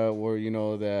Rivera or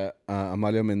that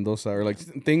Amalia Mendoza or like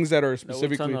things that are that would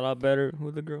specifically sound a lot better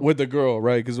with a girl. with the girl,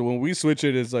 right? Because when we switch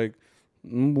it, it's like,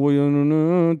 and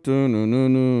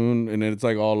then it's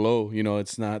like all low. You know,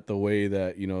 it's not the way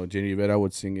that Jenny Rivera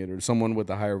would sing it or someone with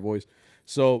a higher voice.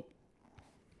 So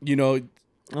you know,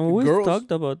 And we've girls,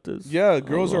 talked about this. yeah, A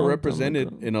girls are long time represented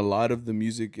ago. in a lot of the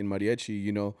music in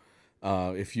mariachi.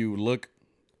 If you look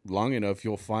long enough,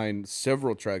 you'll find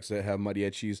several tracks that have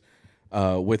mariachis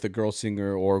with a girl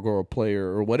singer or a girl player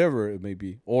or whatever it may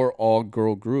be, or all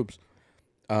girl groups.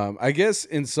 I guess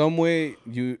in some way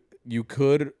you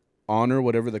could honor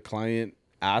whatever the client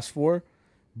asked for,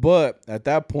 but at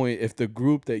that point, if the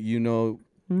group that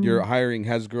you're hiring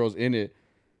has girls in it,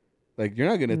 like you're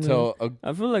not gonna Yeah. tell a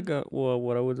I feel like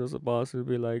what I would as a boss would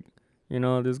be like,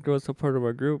 this girl's a part of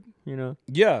our group.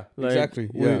 yeah, Like exactly,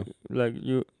 we yeah, like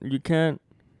you can't.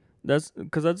 That's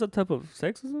because that's a type of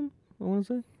sexism. I want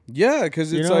to say. yeah,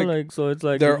 because it's like Like so it's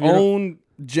like if their you don't. own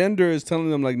gender is telling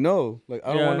them like no, like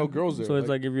I don't want Yeah. no girls there. So it's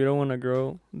Like like if you don't want a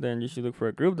girl, then you should look for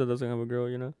a group that doesn't have a girl.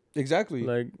 exactly,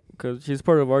 Like because she's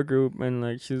part of our group and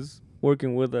like she's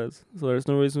working with us. So there's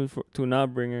no reason to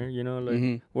not bring her. Like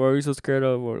hmm what are you so scared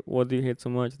of, or what do you hate so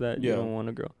much that you yeah. don't want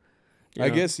a girl? You I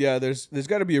know? guess yeah. There's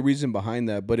got to be a reason behind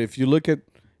that. But if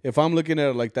I'm looking at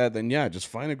it like that, then yeah, just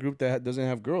find a group that doesn't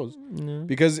have girls. Yeah.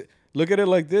 Because look at it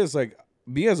like this: like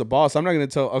me as a boss, I'm not gonna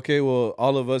tell. Okay, well,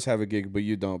 all of us have a gig, but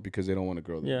you don't because they don't want a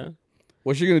girl there. Yeah.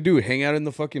 What you gonna do? Hang out in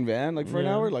the fucking van like for an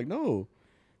Yeah. hour? Like no,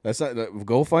 that's not.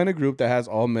 Go find a group that has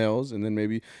all males, and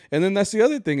then that's the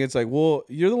other thing. It's like, well,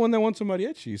 you're the one that wants a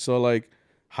mariachi, so like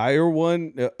hire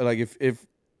one. Like if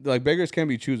like beggars can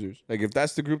be choosers. Like if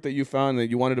that's the group that you found that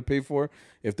you wanted to pay for,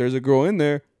 if there's a girl in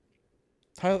there,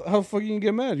 how fucking you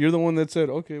get mad? You're the one that said,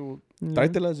 okay, well, Yeah.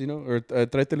 tráetelas, or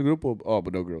tráete el grupo. Oh,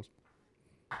 but no girls.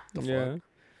 The Yeah. fuck?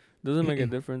 Doesn't make a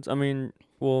difference. I mean,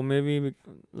 well, maybe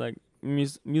like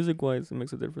music wise, it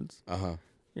makes a difference. Uh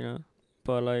huh.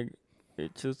 But like,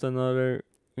 it's just another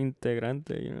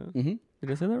integrante. Mm-hmm.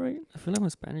 Did I say that right? I feel like my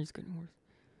Spanish is getting worse.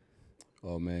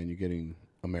 Oh man, you're getting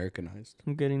Americanized.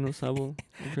 I'm getting no sabo.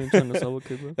 I'm trying to no sabo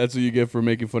kid, bro. That's what you get for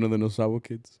making fun of the Nosabo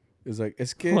kids. It's like,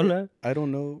 es que Hola. I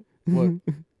don't know what.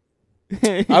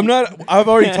 I'm not. I've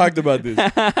already talked about this.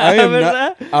 I am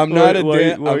not. I'm not a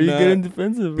damn. Why are I'm you not, getting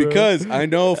defensive, bro? because I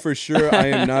know for sure I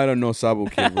am not a Nosabo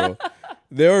kid, bro.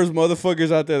 There's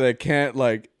motherfuckers out there that can't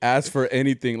like ask for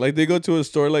anything. Like they go to a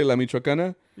store like La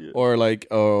Michoacana Yeah. or like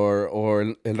or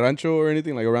El Rancho or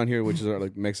anything like around here, which is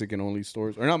like Mexican only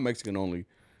stores or not Mexican only,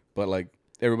 but like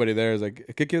everybody there is like,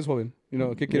 ¿qué quieres, joven?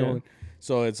 ¿Qué quieres, Yeah. joven?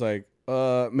 So it's like,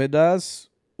 me das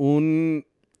un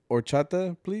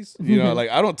horchata, please? Like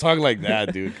I don't talk like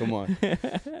that, dude. Come on.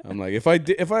 I'm like, if I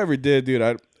ever did,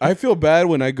 dude, I feel bad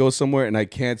when I go somewhere and I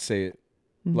can't say it.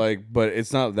 Like, but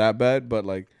it's not that bad, but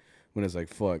like when it's like,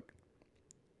 fuck.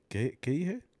 ¿Qué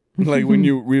dije? Like when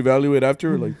you reevaluate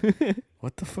after, like,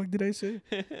 what the fuck did I say?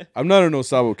 I'm not a No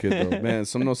Sabo kid though, man.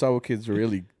 Some No Sabo kids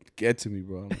really get to me,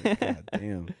 bro. I'm like, god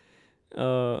damn.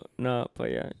 No,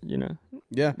 but yeah,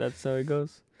 Yeah. that's how it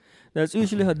goes. That's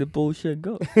usually how the bullshit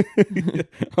goes.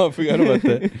 I forgot about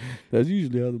that. That's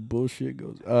usually how the bullshit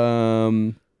goes.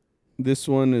 This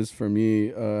one is for me.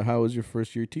 How was your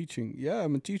first year teaching? Yeah,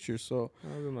 I'm a teacher, so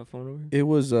I'll get my phone over here.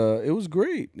 it was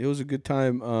great. It was a good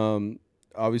time.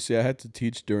 Obviously I had to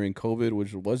teach during COVID,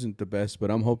 which wasn't the best, but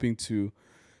I'm hoping to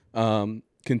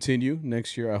continue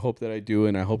next year. I hope that I do,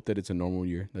 and I hope that it's a normal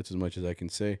year. That's as much as I can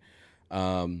say.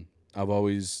 I've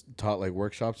always taught like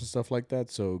workshops and stuff like that,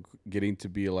 so getting to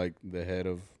be like the head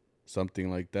of something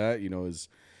like that,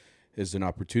 is an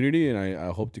opportunity, and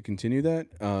I hope to continue that.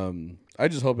 I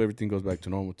just hope everything goes back to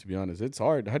normal, to be honest. It's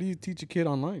hard. How do you teach a kid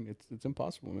online? It's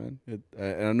impossible, man.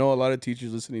 And I know a lot of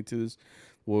teachers listening to this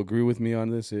will agree with me on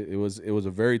this. It was a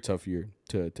very tough year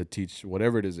to teach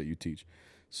whatever it is that you teach.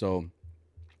 So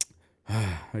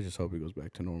I just hope it goes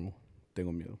back to normal.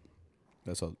 Tengo miedo.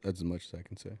 That's as much as I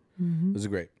can say. Mm-hmm. This is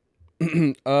great.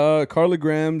 Carla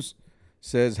Grams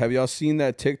says, have y'all seen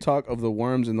that TikTok of the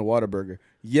worms in the Whataburger?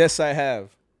 Yes, I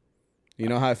have. You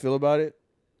know how I feel about it?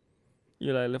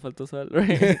 You're like, le faltó sal,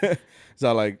 right?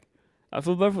 So like, I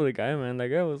feel bad for the guy, man. That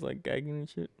guy was like gagging and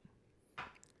shit.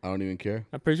 I don't even care.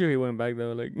 I'm pretty sure he went back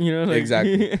though. Like, like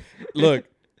Exactly. Look,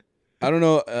 I don't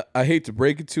know. I hate to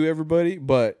break it to everybody,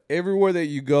 but everywhere that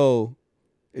you go,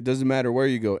 it doesn't matter where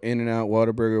you go. In-N-Out,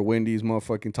 Whataburger, Wendy's,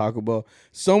 motherfucking Taco Bell.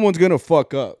 Someone's going to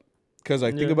fuck up. Because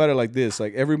think Yeah. about it like this.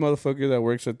 Like every motherfucker that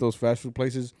works at those fast food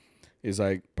places is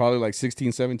like probably like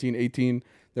 16, 17, 18.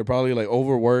 They're probably like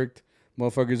overworked.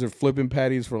 Motherfuckers are flipping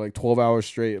patties for like 12 hours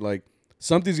straight. Like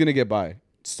something's going to get by.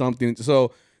 Something.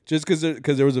 So just because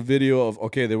there was a video of,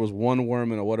 okay, there was one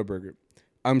worm in a Whataburger.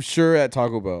 I'm sure at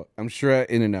Taco Bell. I'm sure at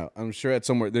In-N-Out. I'm sure at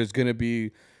somewhere there's going to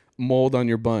be mold on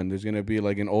your bun. There's going to be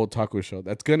like an old taco shell.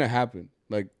 That's going to happen.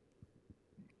 Like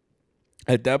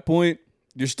At that point,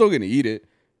 you're still gonna eat it.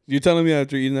 You're telling me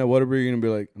after eating that Whataburger, you're gonna be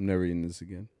like, I'm never eating this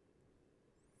again.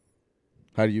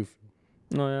 How do you feel?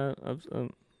 No, yeah,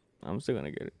 I'm still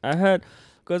gonna get it. I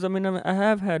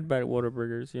have had bad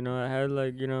Whataburgers. You know, I had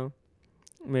like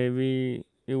maybe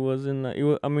it wasn't like it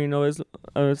was. I mean, a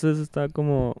veces está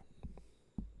como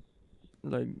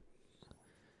like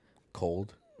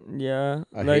Cold. yeah,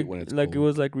 I like hate when it's like it cold.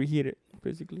 was like reheated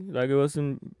basically. Like it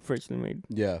wasn't freshly made.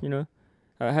 Yeah. You know,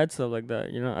 I had stuff like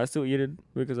that. You know, I still eat it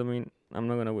because I mean I'm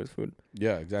not gonna waste food.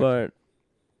 Yeah, exactly.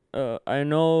 But I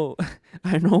know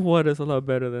I know what is a lot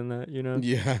better than that. You know.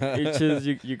 Yeah. It's just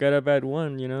you got a bad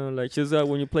one, you know. Like just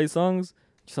when you play songs,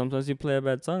 sometimes you play a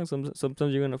bad song.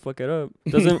 Sometimes you're gonna fuck it up.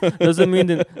 Doesn't mean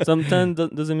that sometimes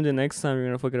doesn't mean the next time you're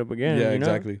gonna fuck it up again. Yeah, you know?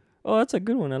 exactly. Oh, that's a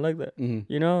good one. I like that. Mm-hmm.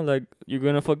 You know, like you're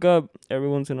gonna fuck up every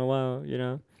once in a while. You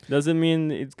know, doesn't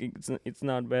mean it's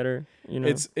not better. You know,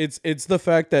 It's the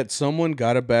fact that someone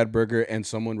got a bad burger and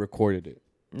someone recorded it.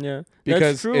 yeah,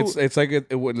 Because that's true. it's like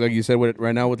like you said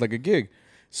right now with like a gig.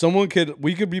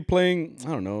 We could be playing, I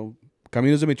don't know,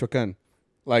 Caminos de Michoacán,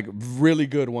 like really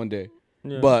good one day.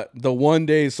 Yeah. But the one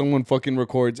day someone fucking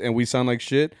records and we sound like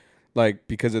shit, like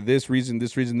because of this reason,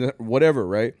 whatever,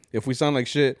 right? If we sound like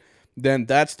shit, then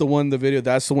that's the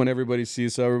that's the one everybody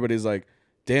sees. So everybody's like,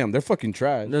 damn, they're fucking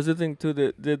trash. That's the thing too.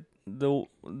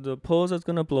 The post that's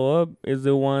gonna blow up is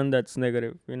the one that's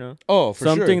negative. You know. Oh, for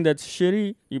Something sure. that's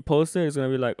shitty, you post it, it's gonna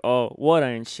be like, oh, what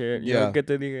ain't shit. You Yeah. know, que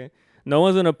te dije. No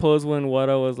one's gonna post when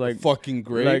Wada was like Fucking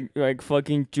great. like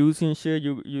fucking juicy and shit.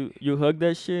 You hug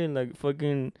that shit and like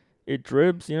fucking it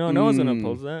drips. You know, no one's gonna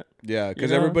post that. Yeah, because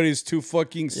You know? everybody's too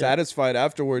fucking Yeah. satisfied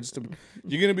afterwards.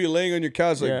 You're gonna be laying on your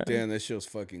couch like, Yeah. damn, that shit was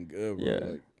fucking good, bro. Yeah,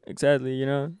 Like, exactly. You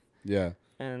know, yeah,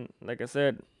 and like I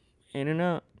said,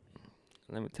 In-N-Out.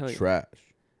 Let me tell you, trash.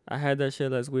 I had that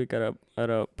shit last week at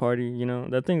a party. You know,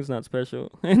 that thing's not special,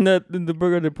 and the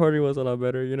burger at the party was a lot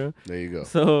better. You know, There you go.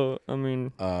 so I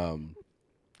mean, Um,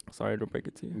 sorry to break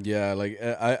it to you. yeah, like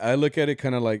I look at it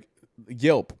kind of like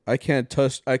Yelp. I can't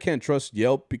trust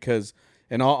Yelp because,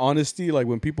 in all honesty, like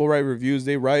when people write reviews,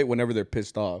 they write whenever they're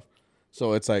pissed off.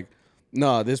 So it's like,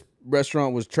 nah, this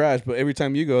restaurant was trash, but every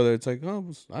time you go there, it's like, oh,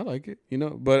 I like it, you know.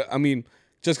 But I mean,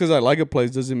 just because I like a place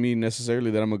doesn't mean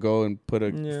necessarily that I'm gonna go and put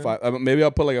a Yeah. 5. Maybe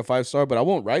I'll put like a 5-star, but I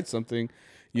won't write something,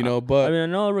 you know. But I mean, I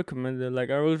know I recommend it.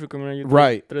 Like I always recommend you.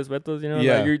 Right. Tres Betos, you know.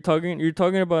 Yeah. Like you're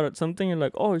talking about something. You're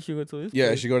like, oh, you should go to this. yeah, I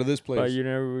place. should go to this place. But you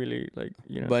never really like,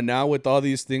 you know. But now with all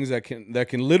these things that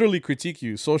can literally critique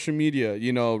you, social media,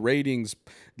 you know, ratings,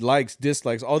 likes,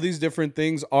 dislikes, all these different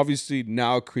things obviously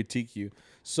now critique you.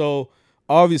 So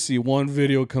obviously one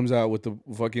video comes out with the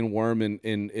fucking worm in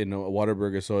a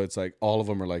Whataburger, so it's like all of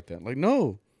them are like that. Like,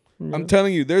 no. Yeah. I'm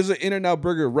telling you, there's an In-N-Out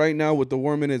burger right now with the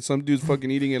worm in it. Some dude's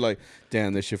fucking eating it like,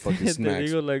 damn, this shit fucking Te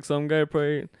smacks. digo, like some guy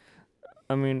probably.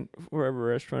 I mean, wherever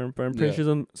restaurant, but I'm pretty Yeah.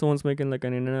 sure someone's making like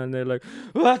an In-N-Out and they're like,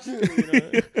 what? You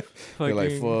know, They're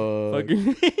like, fuck.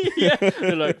 fucking yeah.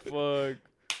 They're like, fuck.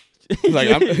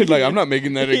 like I'm not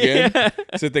making that again. Yeah.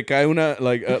 Se te cae una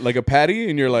like a patty,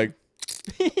 and you're like,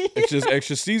 it's just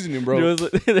extra seasoning, bro.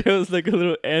 There was like a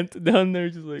little ant down there,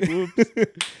 just like, whoops.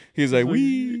 He's like,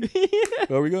 wee.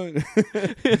 Where are we going?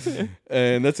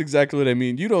 And that's exactly what I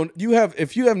mean.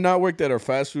 If you have not worked at a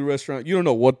fast food restaurant, you don't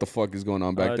know what the fuck is going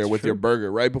on back there with your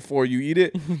burger right before you eat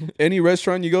it. Any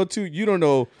restaurant you go to, you don't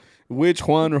know which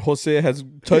Juan or Jose has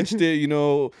touched it. You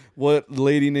know what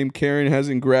lady named Karen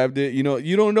hasn't grabbed it. You know,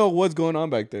 you don't know what's going on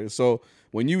back there. So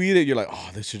when you eat it, you're like, oh,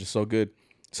 this shit is so good.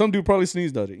 Some dude probably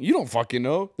sneezed at it. You don't fucking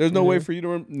know. There's no way for you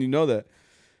to know that.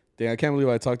 Dang, I can't believe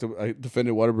I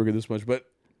defended Whataburger this much, but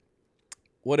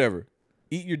whatever.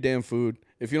 Eat your damn food.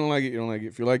 If you don't like it, you don't like it.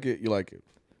 If you like it, you like it.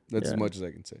 That's as much as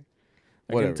I can say.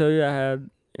 I can tell you I had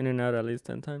In-N-Out at least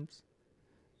 10 times.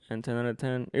 And 10 out of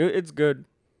 10. It's good,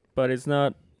 but it's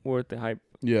not worth the hype.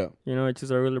 Yeah. You know, it's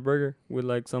just a regular burger with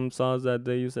like some sauce that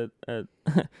they use at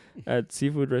at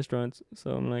seafood restaurants.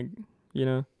 So I'm like, you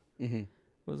know,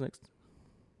 what's next?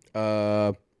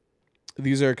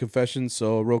 These are confessions,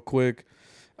 so real quick.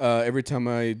 Every time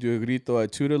I do a grito, I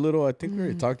toot a little. I think we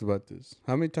already talked about this.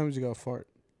 How many times you got fart?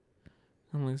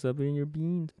 I'm like, stop eating your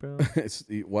beans, bro.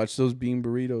 Watch those bean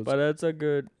burritos. But that's a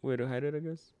good way to hide it, I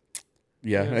guess.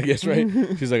 Yeah, I guess, right?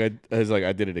 She's like,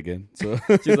 I did it again. So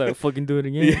she's like, fucking do it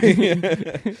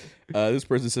again. This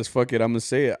person says, fuck it, I'm gonna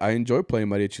say it. I enjoy playing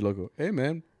Mariachi Loco. Hey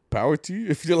man, power to you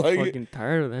if you like it. Fucking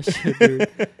tired of that shit, dude.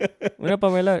 Una pa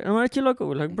bailar, Mariachi Loco.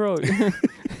 We're like, bro.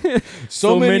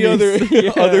 so many other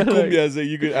other like, cumbias that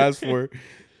you could ask for.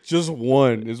 Just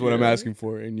one is what I'm Yeah. asking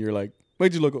for, and you're like,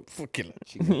 Mariachi Loco. Fuck it.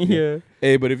 Yeah.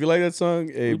 Hey, but if you like that song,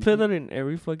 hey, We play that in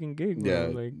every fucking gig, bro. yeah,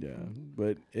 Like, yeah.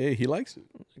 But hey, he likes it.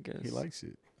 I guess. He likes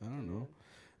it. I don't know.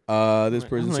 This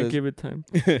person I'm like, says give it time.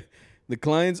 the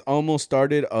clients almost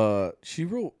started. She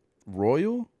wrote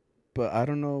royal, but I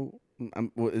don't know.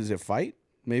 What is it? Fight?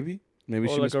 Maybe Or she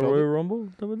like a misspelled Royal it. Rumble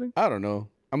type of thing. I don't know.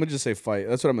 I'm gonna just say fight.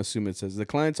 That's what I'm assuming it says. The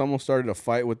clients almost started a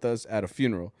fight with us at a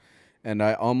funeral, and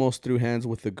I almost threw hands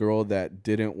with the girl that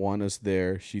didn't want us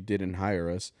there. She didn't hire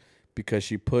us because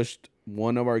she pushed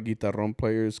one of our guitarrón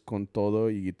players con todo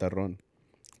y guitarrón.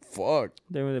 Fuck.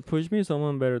 Then when they push me,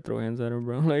 someone better throw hands at him,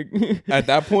 bro. Like At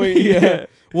that point, yeah.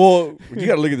 Well, you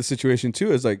gotta look at the situation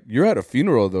too. It's like you're at a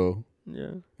funeral though.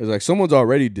 Yeah. It's like someone's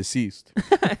already deceased.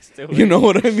 Still You know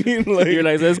what I mean? Like, You're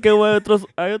like, ¿sabes qué, güey?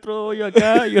 Hay otro hoyo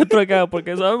acá y otro acá, porque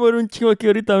se va a morir un chingo aquí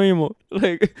ahorita mismo.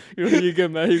 Like, you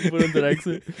get mad, you put on that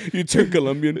accent. you turn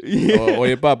Colombian. Yeah.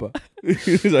 Oye, papa.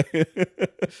 He's like,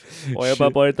 Oye, shit.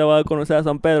 papá, ahorita va a conocer a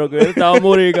San Pedro, que ahorita va a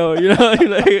morir, cabrón. You know?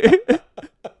 Like,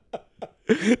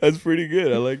 That's pretty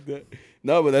good. I like that.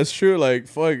 No, but that's true. Like,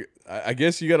 fuck. I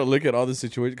guess you got to look at all the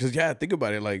situations. Because, yeah, think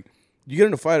about it. Like, you get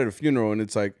in a fight at a funeral, and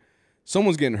it's like,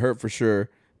 someone's getting hurt for sure.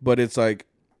 But it's like,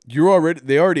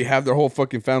 they already have their whole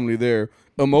fucking family there,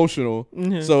 emotional.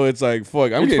 yeah. So it's like,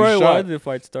 fuck, I'm It's getting probably why shot. the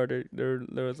fight started. There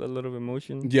was a lot of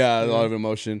emotion. Yeah, a lot of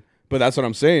emotion. But that's what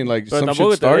I'm saying. Like, But some tampoco shit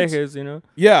te starts. dejes, you know?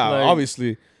 Yeah, Like-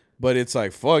 obviously. But it's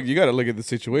like, fuck, you got to look at the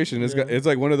situation. Yeah. It's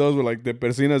like one of those where, like, the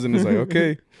persinas, and it's like,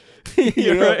 okay.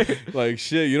 You're know? right. Like,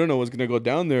 shit, you don't know what's going to go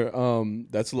down there.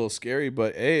 That's a little scary.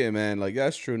 But, hey, man, like,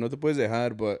 that's true. No te puedes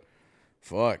dejar, but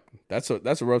fuck. That's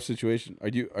a rough situation. Are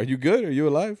you good? Are you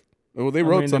alive? Well, they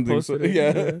wrote they something. So, posted it,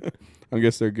 yeah. I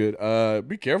guess they're good.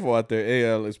 Be careful out there. Hey,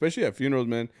 especially at funerals,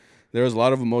 man. There's a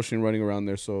lot of emotion running around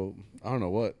there. So, I don't know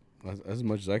what. As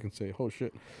much as I can say. Oh,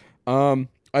 shit.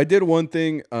 I did one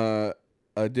thing.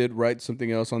 I did write something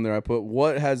else on there. I put,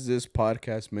 what has this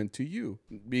podcast meant to you?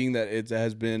 Being that it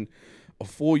has been a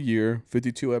full year,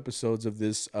 52 episodes of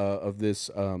this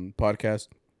podcast.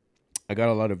 I got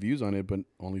a lot of views on it, but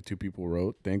only 2 people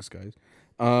wrote. Thanks, guys.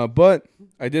 But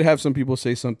I did have some people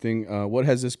say something. What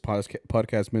has this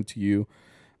podcast meant to you?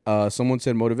 Someone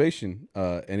said motivation.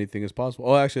 Anything is possible.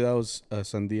 Oh, actually, that was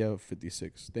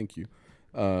Sandia56. Thank you.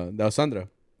 That was Sandra.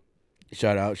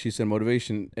 Shout out. She said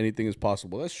motivation. Anything is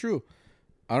possible. That's true.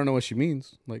 I don't know what she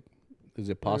means. Like, is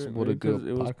it possible to do a podcast?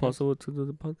 It was possible to do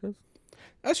the podcast?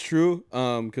 That's true.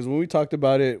 Because when we talked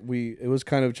about it, it was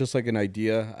kind of just like an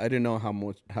idea. I didn't know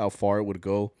how far it would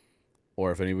go,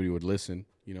 or if anybody would listen.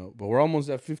 You know, but we're almost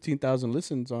at 15,000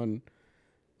 listens on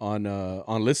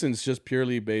listens just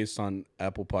purely based on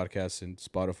Apple Podcasts and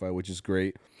Spotify, which is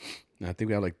great. And I think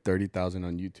we have like 30,000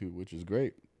 on YouTube, which is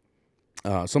great.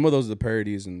 Some of those are the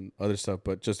parodies and other stuff,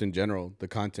 but just in general, the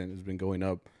content has been going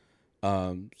up.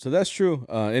 So that's true.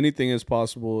 Anything is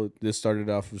possible. This started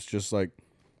off as just like,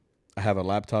 I have a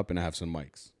laptop and I have some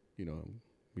mics. You know,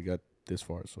 we got this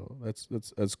far, so that's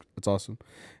awesome.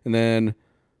 And then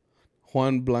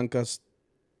Juan Blancas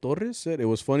Torres said it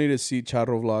was funny to see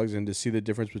Charro vlogs and to see the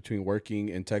difference between working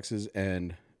in Texas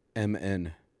and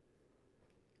MN.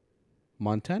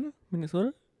 Montana?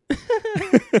 Minnesota?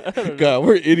 God,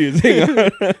 we're idiots. Hang on.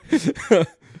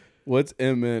 What's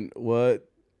MN? What?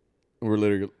 We're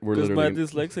Because literally. my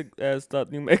dyslexic ass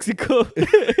thought New Mexico. That's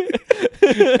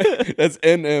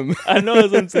NM. I know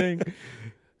that's what I'm saying.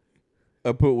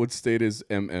 I put what state is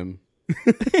MM.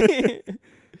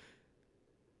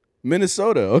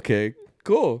 Minnesota. Okay,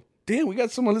 cool. Damn, we got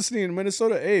someone listening in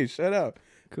Minnesota. Hey, shout out.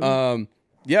 Cool.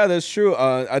 Yeah, that's true.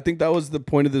 I think that was the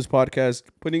point of this podcast,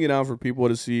 putting it out for people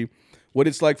to see what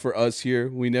it's like for us here.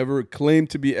 We never claim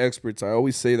to be experts. I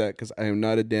always say that because I am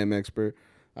not a damn expert.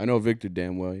 I know Victor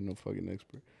damn well. You're no fucking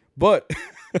expert. But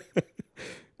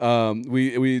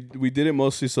we did it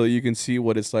mostly so you can see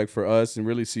what it's like for us and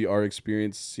really see our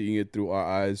experience, seeing it through our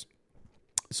eyes.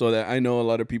 So that I know a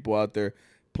lot of people out there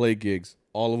play gigs.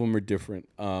 All of them are different.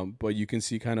 But you can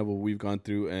see kind of what we've gone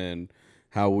through and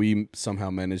how we somehow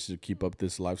managed to keep up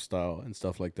this lifestyle and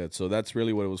stuff like that. So that's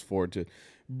really what it was for, to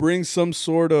bring some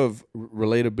sort of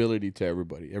relatability to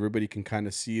everybody. Everybody can kind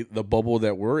of see the bubble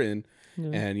that we're in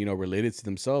and, you know, relate it to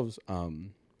themselves.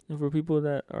 And for people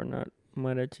that are not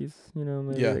mariachis, you know,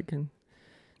 maybe they can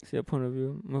see a point of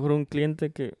view. Mejor un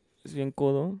cliente que es bien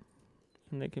codo,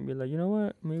 and they can be like, you know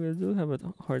what, maybe they do have a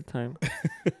hard time.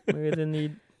 Maybe they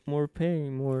need more pay,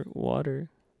 more water.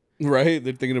 Right?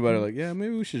 They're thinking about it like, yeah,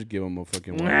 maybe we should give them a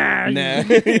fucking water. Nah. Nah.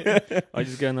 I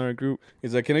just got another group.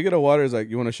 He's like, can I get a water? He's like,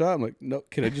 you want a shot? I'm like, no,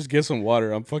 can I just get some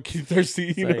water? I'm fucking thirsty.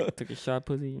 It's You like, know? took a shot,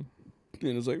 pussy.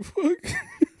 And it's like, fuck.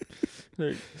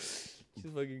 Like, just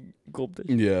fucking gulped that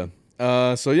shit.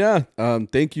 Yeah. So yeah.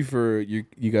 Thank you for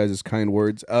you guys' kind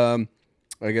words. I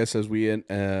guess as we're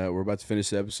about to finish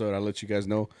the episode, I'll let you guys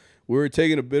know we were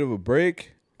taking a bit of a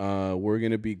break. We're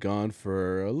gonna be gone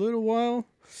for a little while.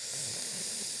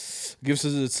 Gives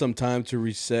us some time to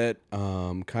reset.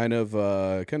 Kind of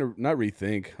not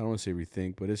rethink. I don't want to say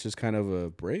rethink, but it's just kind of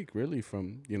a break, really.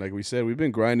 From like we said, we've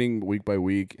been grinding week by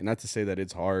week, and not to say that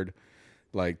it's hard,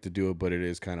 like to do it, but it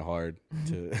is kind of hard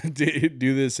to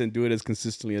do this and do it as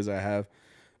consistently as I have.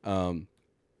 So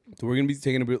we're gonna be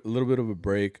taking a little bit of a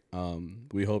break.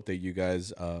 We hope that you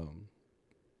guys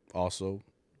also,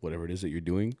 whatever it is that you're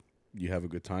doing, you have a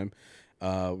good time.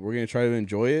 We're gonna try to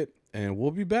enjoy it, and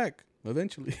we'll be back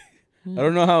eventually. I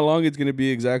don't know how long it's gonna be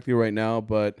exactly right now,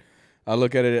 but I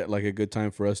look at it like a good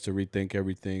time for us to rethink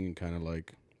everything and kind of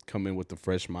like come in with a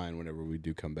fresh mind whenever we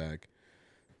do come back.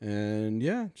 And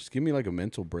yeah, just give me like a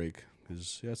mental break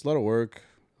because it's a lot of work.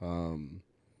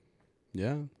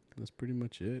 Yeah, that's pretty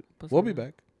much it. We'll be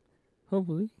back.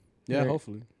 Hopefully. Yeah,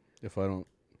 hopefully. If I don't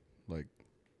like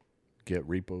get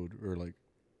repoed or like,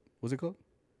 what's it called?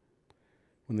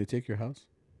 When they take your house?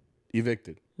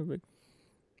 Evicted.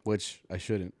 Which I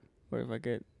shouldn't. Or if I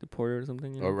get deported or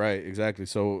something. Oh, right, exactly.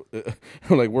 So,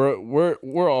 like,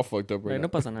 we're all fucked up right now. No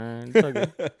pasa nada. It's all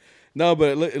good. No,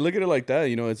 but look at it like that.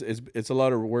 It's a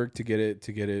lot of work to get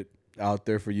it out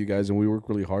there for you guys, and we work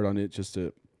really hard on it just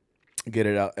to get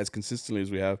it out as consistently as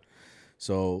we have.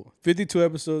 So, 52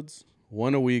 episodes,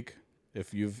 one a week.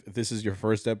 If this is your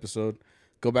first episode,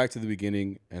 go back to the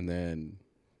beginning, and then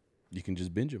you can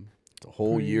just binge them. It's a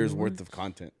whole year's worth of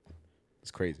content.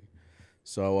 It's crazy.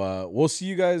 So we'll see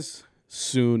you guys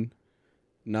soon.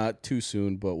 Not too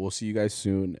soon, but we'll see you guys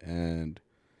soon. And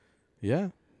yeah,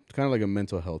 it's kind of like a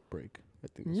mental health break. I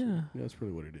think. That's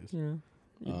really what it is. Yeah,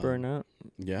 you burn out.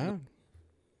 Yeah,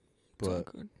 but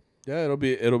good. Yeah,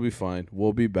 it'll be fine.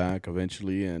 We'll be back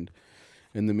eventually, and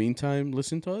in the meantime,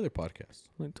 listen to other podcasts.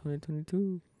 Like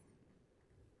 2022.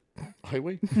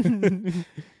 Highway.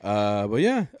 But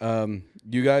yeah,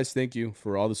 you guys, thank you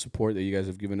for all the support that you guys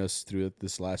have given us through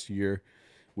this last year.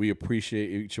 We appreciate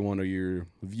each one of your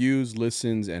views,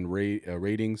 listens, and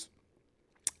ratings.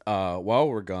 While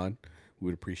we're gone, we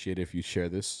would appreciate it if you share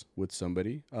this with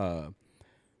somebody,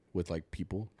 with like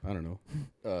people. I don't know,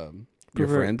 your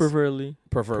friends,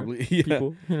 preferably, yeah.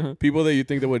 People, people that you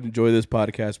think that would enjoy this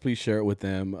podcast. Please share it with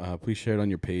them. Please share it on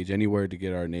your page, anywhere to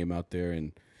get our name out there,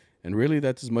 and really,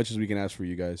 that's as much as we can ask for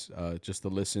you guys. Just the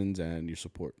listens and your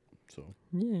support. So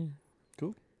yeah,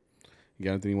 cool. You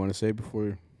got anything you want to say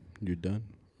before you're done?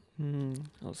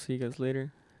 I'll see you guys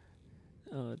later.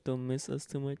 Don't miss us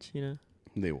too much,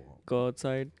 They won't. Go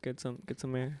outside, get some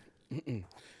air.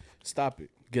 Stop it.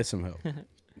 Get some help.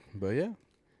 But yeah.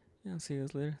 Yeah, I'll see you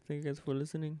guys later. Thank you guys for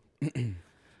listening. I'm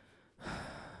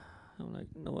like,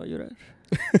 no voy a llorar.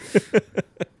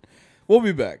 We'll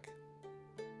be back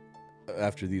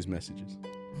after these messages.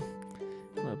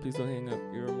 No, please don't hang up.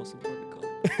 You're our most important call.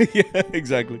 Yeah,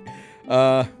 exactly.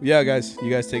 Yeah, guys, you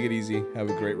guys take it easy. Have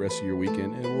a great rest of your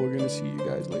weekend, and we're gonna see you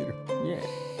guys later. Yeah.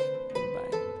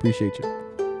 Bye. Appreciate you.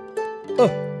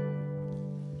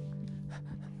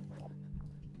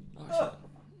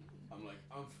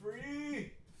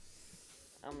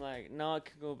 I'm like, now I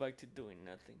can go back to doing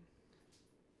nothing.